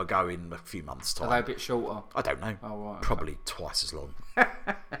give them a go in a few months' time. Are they a bit shorter? I don't know. Oh, right. Probably twice as long.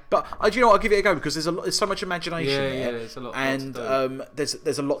 But do you know what? I'll give it a go because there's so much imagination there. Yeah, there's a lot. And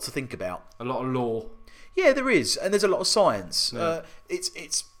there's a lot to think about. A lot of lore. Yeah, there is, and there's a lot of science. Yeah.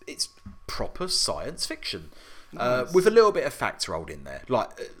 It's proper science fiction, Nice. with a little bit of facts rolled in there, like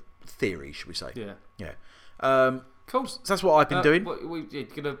theory, should we say? Yeah. Cool. So that's what I've been doing.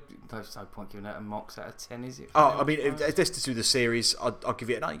 There's no point giving that a marks out of 10, is it? I mean, if that's to do the series, I'll give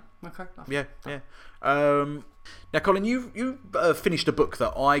it an 8. Okay. Yeah. Now, Colin, you finished a book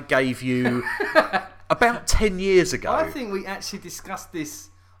that I gave you about 10 years ago. I think we actually discussed this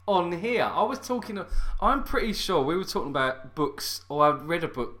on here. I'm pretty sure we were talking about books, or I read a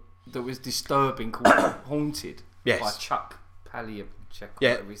book that was disturbing called Haunted by Chuck Palahniuk,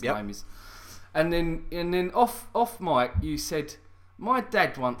 whatever his name is. And then off mic, you said, my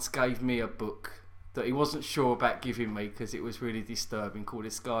dad once gave me a book that he wasn't sure about giving me because it was really disturbing, called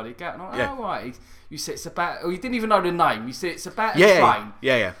Iscardi Gap. And I'm like, oh, right. You said it's about, or you didn't even know the name. You said it's about a train.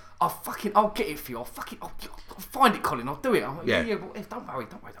 Yeah. I'll get it for you. I'll find it, Colin. I'll do it. I'm like, yeah. Well, don't worry.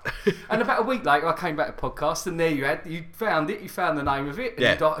 And about a week later, I came back to podcast, and there you found it. You found the name of it,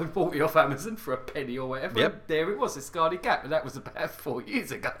 and you bought it off Amazon for a penny or whatever. Yep. And there it was, Iscardi Gap, and that was about 4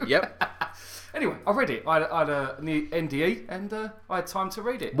 years ago. Yep. Anyway, I read it. I had a NDE, and I had time to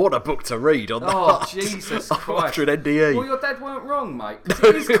read it. What a book to read on that. Oh, Jesus Christ. After an NDE. Well, your dad weren't wrong, mate. 'Cause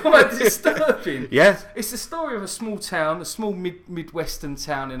it is quite disturbing. Yeah. It's the story of a small town, a small Midwestern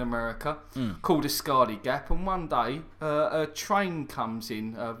town in America called Iscardi Gap. And one day, a train comes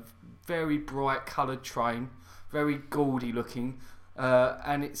in, a very bright coloured train, very gaudy looking,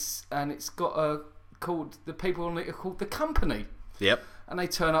 and it's got the people on it are called the Company. Yep. And they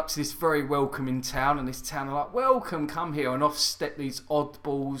turn up to this very welcoming town, and this town are like, welcome, come here. And off step these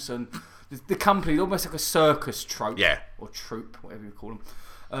oddballs, and the Company, almost like a circus trope. Yeah. Or troupe, whatever you call them.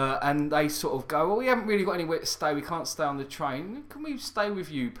 And they sort of go, well, we haven't really got anywhere to stay. We can't stay on the train. Can we stay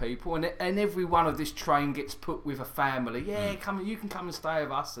with you people? And every one of this train gets put with a family. Yeah, you can come and stay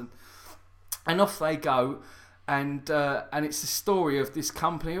with us. And off they go. And it's the story of this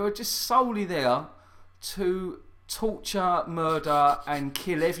Company who are just solely there to torture, murder, and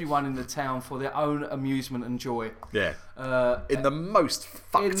kill everyone in the town for their own amusement and joy. Yeah. In the most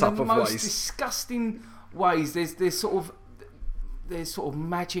fucked up of ways. In the most disgusting ways. There's sort of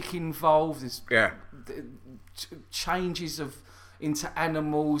magic involved. There's changes into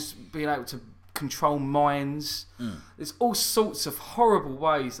animals, being able to control minds. There's all sorts of horrible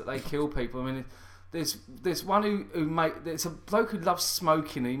ways that they kill people. I mean, there's one there's a bloke who loves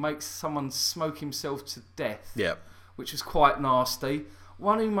smoking, and he makes someone smoke himself to death. Yeah. Which was quite nasty.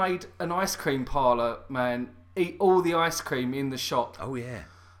 One who made an ice cream parlour man eat all the ice cream in the shop. Oh yeah.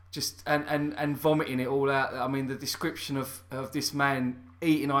 Just and vomiting it all out. I mean, the description of this man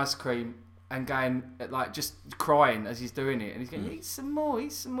eating ice cream and going, like, just crying as he's doing it, and he's going, eat some more,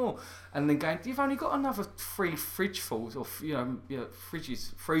 and then going, you've only got another 3 fridge fulls, or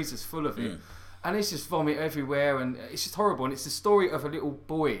freezers full of it, and it's just vomit everywhere, and it's just horrible. And it's the story of a little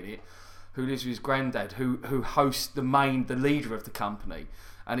boy in it who lives with his granddad, who hosts the leader of the Company,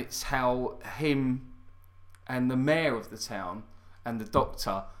 and it's how him and the mayor of the town and the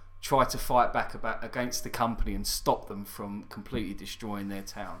doctor try to fight back against the Company and stop them from completely destroying their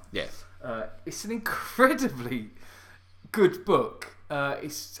town. Yeah. It's an incredibly good book. I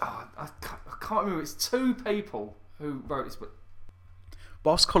can't remember. It's 2 people who wrote this book.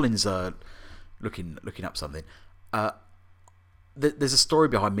 Whilst Colin's looking up something, there's a story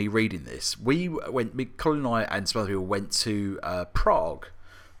behind me reading this. Colin and I and some other people went to Prague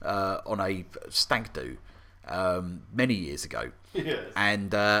on a stag do many years ago. Yes.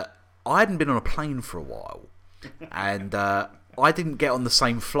 And I hadn't been on a plane for a while, and I didn't get on the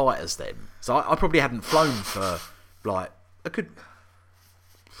same flight as them, so I probably hadn't flown for like for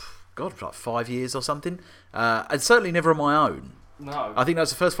like 5 years or something, and certainly never on my own. No, I think that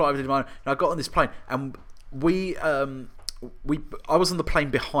was the first flight I ever did on my own. And I got on this plane, and I was on the plane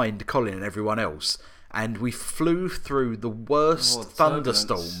behind Colin and everyone else, and we flew through the worst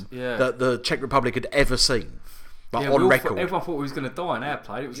thunderstorm that the Czech Republic had ever seen. On record. Everyone thought we was going to die on our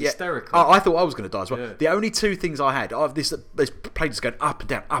plane. It was hysterical. I thought I was going to die as well. Yeah. The only 2 things I had, this plane just going up and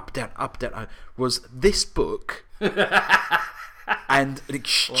down, up and down, up and down, was this book and an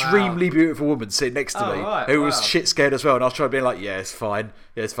extremely beautiful woman sitting next to me who was shit scared as well. And I was trying to be like, yeah, it's fine.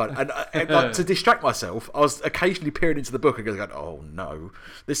 Yeah, it's fine. And like, to distract myself, I was occasionally peering into the book and going, oh no,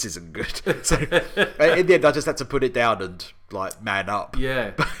 this isn't good. So in the end, I just had to put it down and like man up.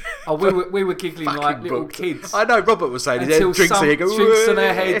 Yeah. Oh, we were giggling like little kids. I know, Robert was saying, until drinks some here, go, drinks on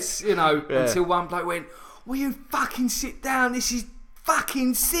their heads, until one bloke went, will you fucking sit down? This is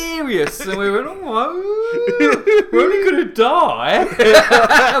fucking serious. And we went, oh, we're only going to die.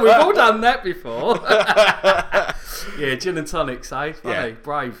 We've all done that before. Yeah, gin and tonics, eh? Funny,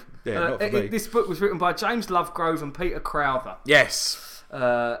 brave. Yeah, not for me. This book was written by James Lovegrove and Peter Crowther. Yes.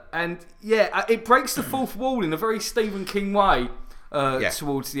 And yeah, it breaks the fourth wall in a very Stephen King way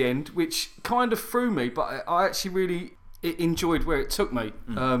towards the end, which kind of threw me, but I actually really enjoyed where it took me.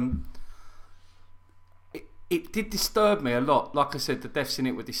 It did disturb me a lot. Like I said, the deaths in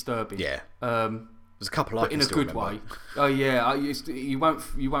it were disturbing. Yeah. There's a couple I can in a still good remember. way. Oh yeah, you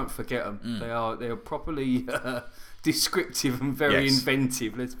won't forget them. They are properly descriptive and very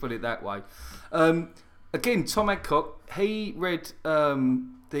inventive. Let's put it that way. Again, Tom Adcock. He read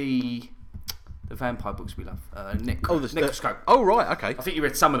the vampire books we love. Necroscope. Oh right, okay. I think you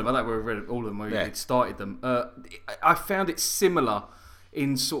read some of them. I don't know if we read all of them. We had started them. I found it similar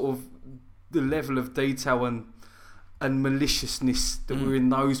in sort of the level of detail and maliciousness that were in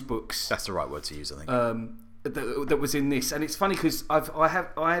those books. That's the right word to use, I think. That was in this, and it's funny because I had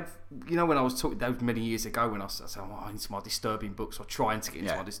when I was talking those many years ago when I was saying I need some more disturbing books or trying to get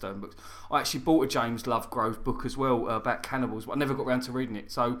into my disturbing books, I actually bought a James Lovegrove book as well about cannibals, but I never got around to reading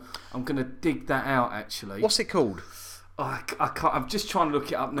it, so I'm going to dig that out actually. What's it called? I can't. I'm just trying to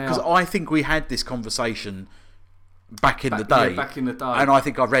look it up now because I think we had this conversation back in the day. Yeah, back in the day, and I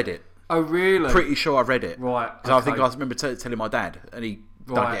think I read it. Oh really? Pretty sure I read it. Right. Okay. I think I remember telling my dad, and he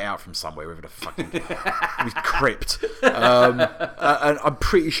dug it out from somewhere, whether the fucking his crypt. And I'm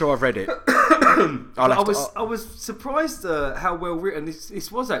pretty sure I've read it. I was surprised how well written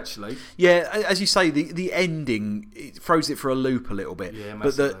this was actually. Yeah, as you say, the ending it throws it for a loop a little bit. Yeah,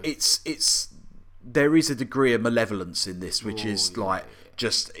 but it's there is a degree of malevolence in this, which is like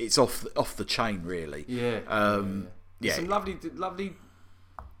just it's off the chain, really. Yeah. Some lovely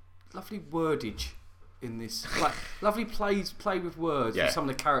wordage in this, like lovely play with words with some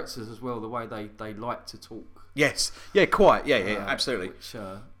of the characters as well, the way they like to talk. Yes, yeah, quite, yeah, absolutely. Which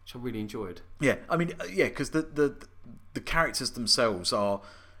I really enjoyed. Yeah, I mean, because the characters themselves are,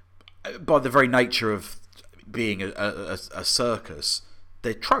 by the very nature of being a circus,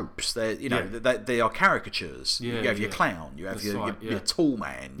 they're tropes. They're they are caricatures. You have your clown, you have your tall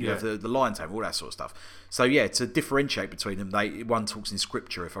man, you have the lion tamer, all that sort of stuff. So to differentiate between them, one talks in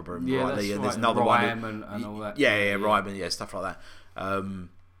scripture, if I remember rightly, and there's another rhyme one and all that. Rhyme and stuff like that.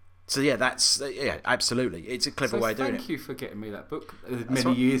 So that's absolutely. It's a clever way of doing it. Thank you for getting me that book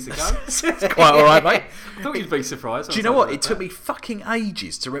many years ago. It's quite all right, mate. I thought you'd be surprised. Do you know what? It took me fucking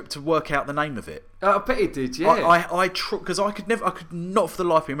ages to work out the name of it. I bet it did. Yeah. I because I could not for the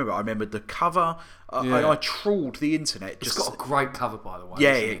life of me remember. I remembered the cover. I trawled the internet. It's got a great cover, by the way.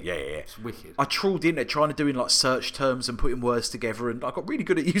 Yeah. It's wicked. I trawled the internet trying to do in like search terms and putting words together, and I got really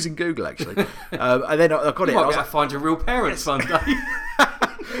good at using Google actually. And then I got it. I was like, find your real parents one day.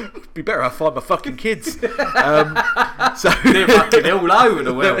 Be better I find my fucking kids. So they're fucking all over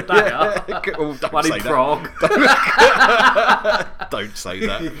the world. Don't say Prague. Don't say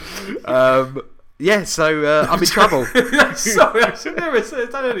that. So I'm in trouble. Sorry, I should never say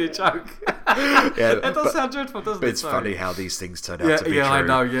it's only a joke. It does sound dreadful, doesn't it? It's funny how these things turn out to be true. I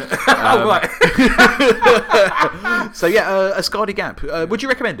know, yeah. Right. So Asgardy Gap. Would you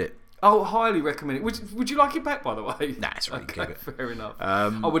recommend it? Oh, highly recommend it. Would you like it back, by the way? Nah, it's really good. Fair enough.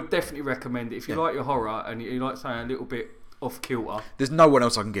 I would definitely recommend it if you like your horror and you like something a little bit off kilter. There's no one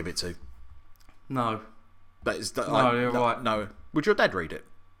else I can give it to. No. You're right. No. Would your dad read it?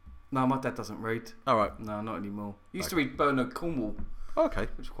 No, my dad doesn't read. All right. No, not anymore. He used to read Bernard Cornwell. Oh, okay.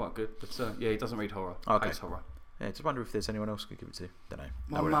 Which is quite good. But he doesn't read horror. Okay. Hates horror. Yeah, just wonder if there's anyone else who could give it to. Don't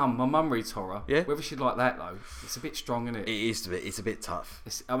know. My mum reads horror. Yeah. Whether she'd like that though, it's a bit strong, isn't it? It's a bit tough.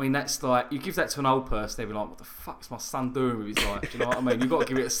 That's like you give that to an old person, they'll be like, "What the fuck's my son doing with his life?" Do you know what I mean? You've got to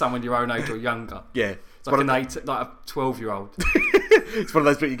give it to someone your own age or younger. Yeah. It's like a 12-year-old. It's one of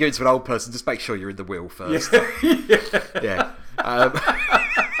those, but you give it to an old person. Just make sure you're in the will first. Yeah.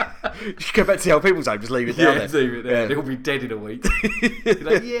 You should go back to the old people's home, just leave it down there. Leave it there. They'll be dead in a week. You're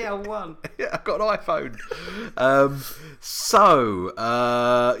like, I won. Yeah, I've got an iPhone.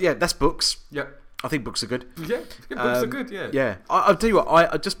 That's books. Yep. I think books are good. Yeah, books are good, yeah. Yeah. I'll tell you what,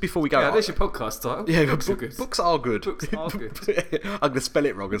 I just before we go... there's your podcast title. Yeah, books are good. Books are good. Books are good. I'm going to spell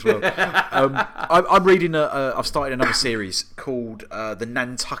it wrong as well. I'm reading I've started another series called the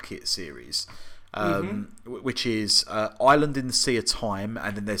Nantucket series. Which is Island in the Sea of Time,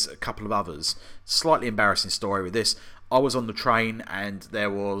 and then there's a couple of others. Slightly embarrassing story with this. I was on the train and there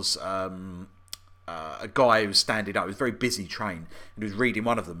was a guy who was standing up. It was a very busy train, and he was reading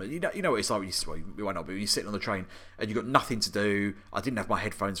one of them. And you know what it's like. You might not, but you're sitting on the train and you've got nothing to do. I didn't have my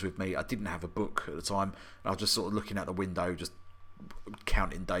headphones with me. I didn't have a book at the time. And I was just sort of looking out the window, just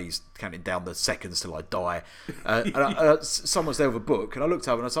counting down the seconds till I die. Someone was there with a book, and I looked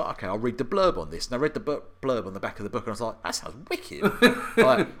over and I was like, okay, I'll read the blurb on this. And I read the blurb on the back of the book, and I was like, that sounds wicked.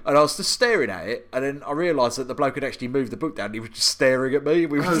 And I was just staring at it, and then I realised that the bloke had actually moved the book down, and he was just staring at me.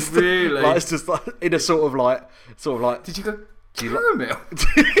 We were just, really? It's just like in a sort of like. Did you go? Caramel?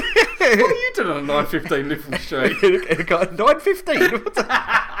 What are you doing on 9:15 Liverpool Street? 9:15?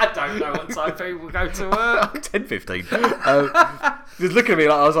 I don't know what time people go to work. 10:15. Just looking at me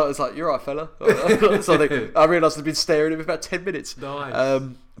like I was like, "You're right, fella." So I realised I'd been staring at him for about 10 minutes. Nice.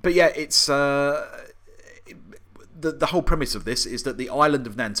 But yeah, it's the whole premise of this is that the island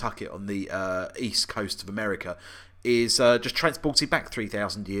of Nantucket on the east coast of America is just transported back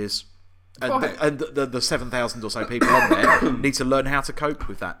 3,000 years. And the 7,000 or so people on there need to learn how to cope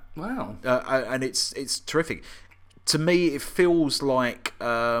with that. Wow. And it's terrific. To me, it feels like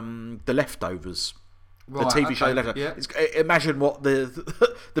The Leftovers, the TV show Leftovers. Yeah. Imagine what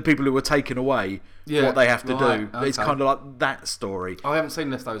the people who were taken away, what they have to do. Okay. It's kind of like that story. I haven't seen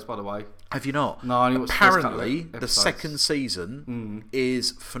Leftovers, by the way. Have you not? No. Apparently, the second season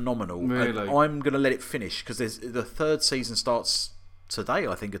is phenomenal. Really? And I'm going to let it finish because the third season starts today,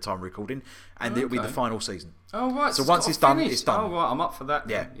 I think, at time of recording, and it'll be the final season. Oh, right. So once it's done, it's done. Oh, right. I'm up for that.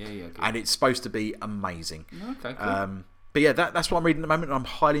 Yeah. Good. And it's supposed to be amazing. Okay, cool. But yeah, that's what I'm reading at the moment, and I'm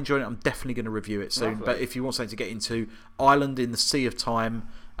highly enjoying it. I'm definitely going to review it soon. Lovely. But if you want something to get into, Island in the Sea of Time,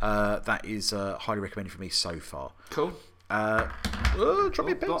 that is highly recommended for me so far. Cool. Drop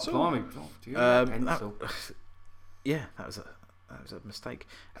me a pencil. Blimey. Do you have a pencil? Yeah, that was a mistake.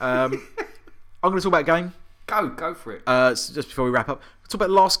 I'm going to talk about a game. Go for it. So just before we wrap up, we'll talk about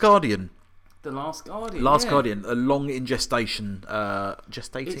Last Guardian. The Last Guardian. Guardian, a long in gestation.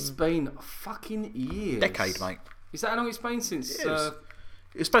 Gestating? It's been fucking years. Decade, mate. Is that how long it's been since?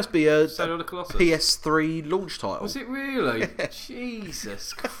 It's supposed to be a Shadow of the Colossus. PS3 launch title. Was it really? Yeah.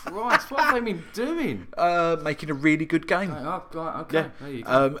 Jesus Christ! What have they been doing? Making a really good game. Okay. Yeah. There you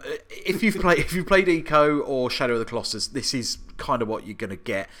go. If you've played Eco or Shadow of the Colossus, this is kind of what you're going to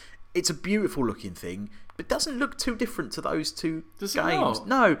get. It's a beautiful looking thing, but it doesn't look too different to those two games. It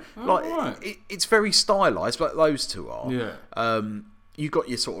no, right. It's very stylized, like those two are. Yeah. You got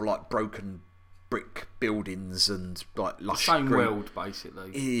your sort of like broken brick buildings and like lush same green. world, basically.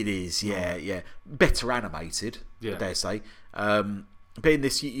 It is, yeah. Better animated, I dare say. But in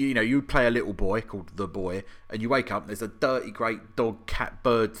this, you play a little boy called the Boy, and you wake up and there's a dirty, great dog, cat,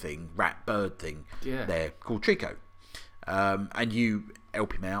 bird thing, rat, bird thing there called Trico, and you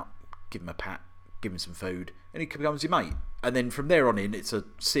help him out, give him a pat, give him some food, and he becomes your mate. And then from there on in, it's a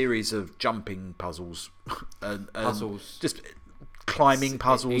series of jumping puzzles, and just climbing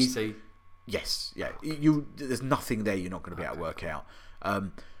puzzles. Easy. Yes, yeah. There's nothing there you're not going to be able to work out.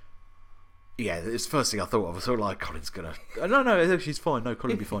 Yeah, it's the first thing I thought of. I thought like Colin's gonna. No, she's fine. No,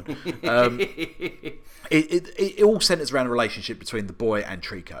 Colin will be fine. It all centres around a relationship between the boy and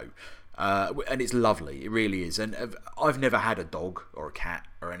Trico, and it's lovely. It really is. And I've never had a dog or a cat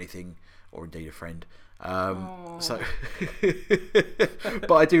or anything, or indeed a friend. So,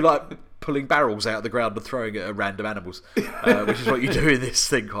 but I do like pulling barrels out of the ground and throwing it at random animals, which is what you do in this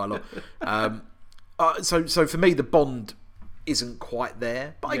thing quite a lot. So for me, the bond isn't quite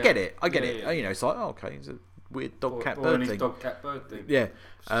there, but I get it. Yeah. It's like, okay, it's a weird dog cat bird thing. Dog cat bird thing. Yeah,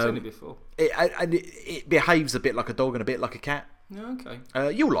 I've seen it before. It behaves a bit like a dog and a bit like a cat. Okay.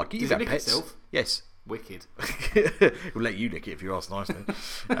 You'll like it. Does You've it had lick pets. itself? Yes. Wicked. We'll let you lick it if you ask nicely.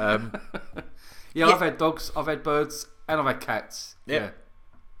 I've had dogs, I've had birds, and I've had cats. Yeah.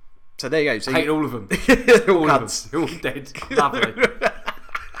 So there you go. So I hate all of them. all cunts. They're all dead. Lovely.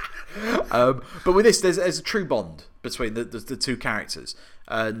 But with this, there's a true bond between the two characters,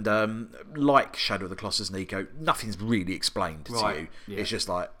 and like Shadow of the Colossus and Eco, nothing's really explained to you. Yeah. It's just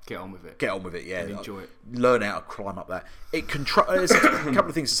like get on with it. Yeah, and enjoy it. Learn how to climb up that. There's a couple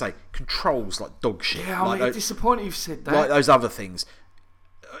of things to say. Controls like dog shit. Yeah, I'm disappointed you've said that. Like those other things.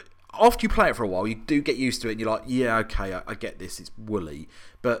 After you play it for a while, you do get used to it, and you're like, yeah, okay, I get this. It's woolly,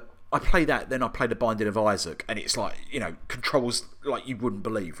 but I play that, then I play The Binding of Isaac, and it's like, controls like you wouldn't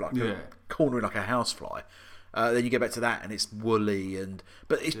believe, like cornering like a housefly. Then you get back to that, and it's woolly,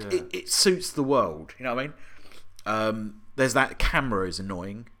 but it suits the world. You know what I mean? There's that camera is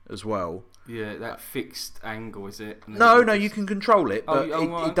annoying as well. Yeah, that fixed angle, is it? No, you can control it, but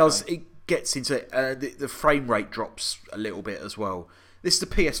it does. It gets into it. The frame rate drops a little bit as well. This is the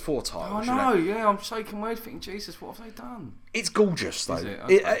PS4 title. I know, yeah. I'm shaking my head thinking, Jesus, what have they done? It's gorgeous, though. Is it?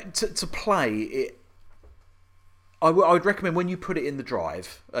 Okay. To play it, I would recommend when you put it in the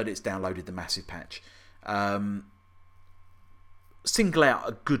drive and it's downloaded the massive patch, single out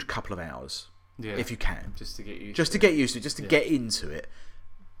a good couple of hours, if you can, just to get used, to get used to it, just to get into it,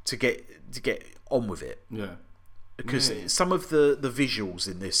 to get on with it. Yeah. Because some of the visuals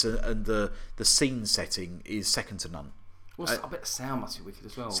in this and the scene setting is second to none. Well, I bet the sound must be wicked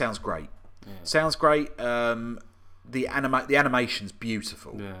as well. Sounds great. Yeah. Sounds great. The animation's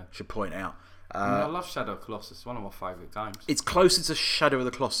beautiful. Yeah. Should point out. I love Shadow of the Colossus. It's one of my favourite games. It's closer to Shadow of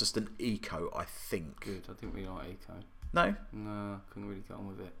the Colossus than Eco, I think. Good. I think we like Eco. No? No, couldn't really get on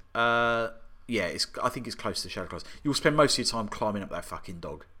with it. Yeah, I think it's close to Shadow of the Colossus. You'll spend most of your time climbing up that fucking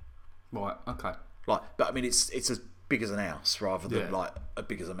dog. Right. Okay. But I mean, it's as big as an house rather than like as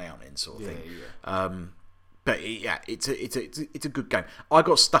big as a mountain sort of thing. Yeah. But it's a good game. I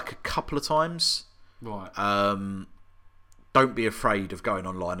got stuck a couple of times. Right. Don't be afraid of going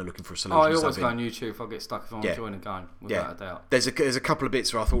online and looking for a solution. I always go on YouTube if I get stuck, if I'm enjoying a game, without a doubt. There's a couple of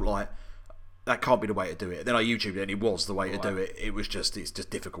bits where I thought, like, that can't be the way to do it. Then I YouTubed it and it was the way to do it. It's just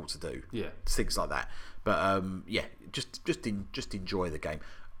difficult to do. Yeah. Things like that. But just enjoy the game.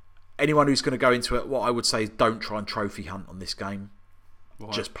 Anyone who's going to go into it, what I would say is don't try and trophy hunt on this game.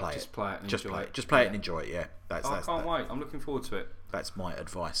 Right. Just play it. Just play it and just enjoy play it. Just play it and enjoy it, yeah. I can't wait. I'm looking forward to it. That's my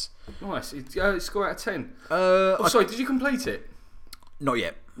advice. Nice. Score out of 10. Sorry, did you complete it? Not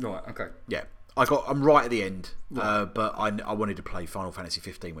yet. Right, okay. Yeah. I'm right at the end, but I wanted to play Final Fantasy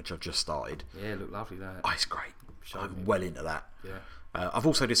 15, which I've just started. Yeah, it looked lovely, that. Oh, it's great. I'm well into that. Yeah. I've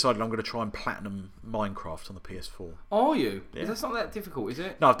also decided I'm going to try and platinum Minecraft on the PS4. Are you? Yeah. That's not that difficult, is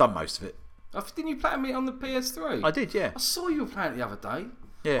it? No, I've done most of it. Didn't you platinum it on the PS3? I did, yeah. I saw you were playing it the other day.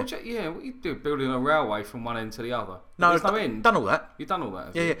 Yeah. What you do? Building a railway from one end to the other. No, there's no end. Done all that. You've done all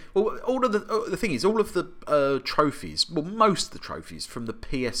that. Yeah. Well, all of the thing is, all of the trophies, well, most of the trophies from the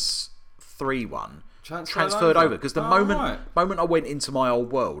PS3 one transferred over because the moment I went into my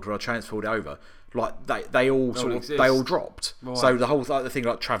old world where I transferred over, like they all dropped. Right. So the whole the thing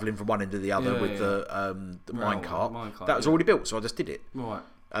like travelling from one end to the other with the minecart, that was already built. So I just did it. Right.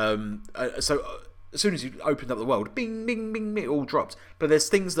 So as soon as you opened up the world, bing, bing, bing, it all dropped. But there's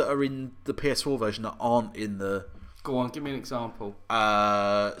things that are in the PS4 version that aren't in the... Go on, give me an example.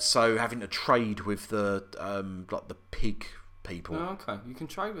 So having to trade with the pig people. Oh, okay. You can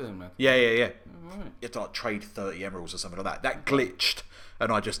trade with them now. Yeah. Right. You have to like trade 30 emeralds or something like that. That glitched,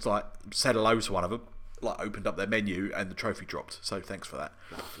 and I just like said hello to one of them, like opened up their menu, and the trophy dropped. So thanks for that.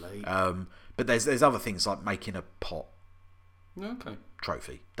 Lovely. But there's other things like making a pot. Okay.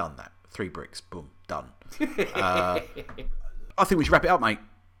 Trophy. Done that. 3 bricks. Boom. Done. I think we should wrap it up, mate.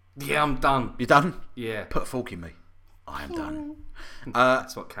 Yeah, I'm done. You done? Yeah. Put a fork in me. I am done.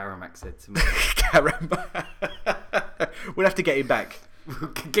 That's what Karamak said to me. Karamak. We'll have to get him back.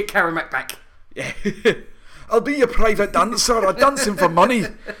 Get Karamak back. Yeah. I'll be your private dancer. I'm dancing for money.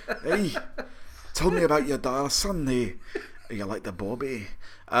 Hey, tell me about your dad, son. You like the Bobby?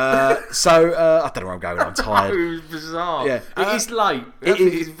 I don't know where I'm going. I'm tired. It was bizarre. Yeah. It is late.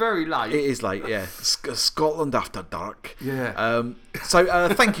 It's very late. It is late, yeah. Scotland After Dark. Yeah.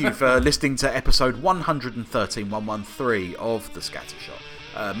 Thank you for listening to episode 113 of The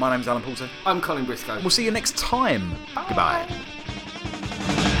Scattershot. My name's Alan Poulter. I'm Colin Briscoe. We'll see you next time. Bye. Goodbye.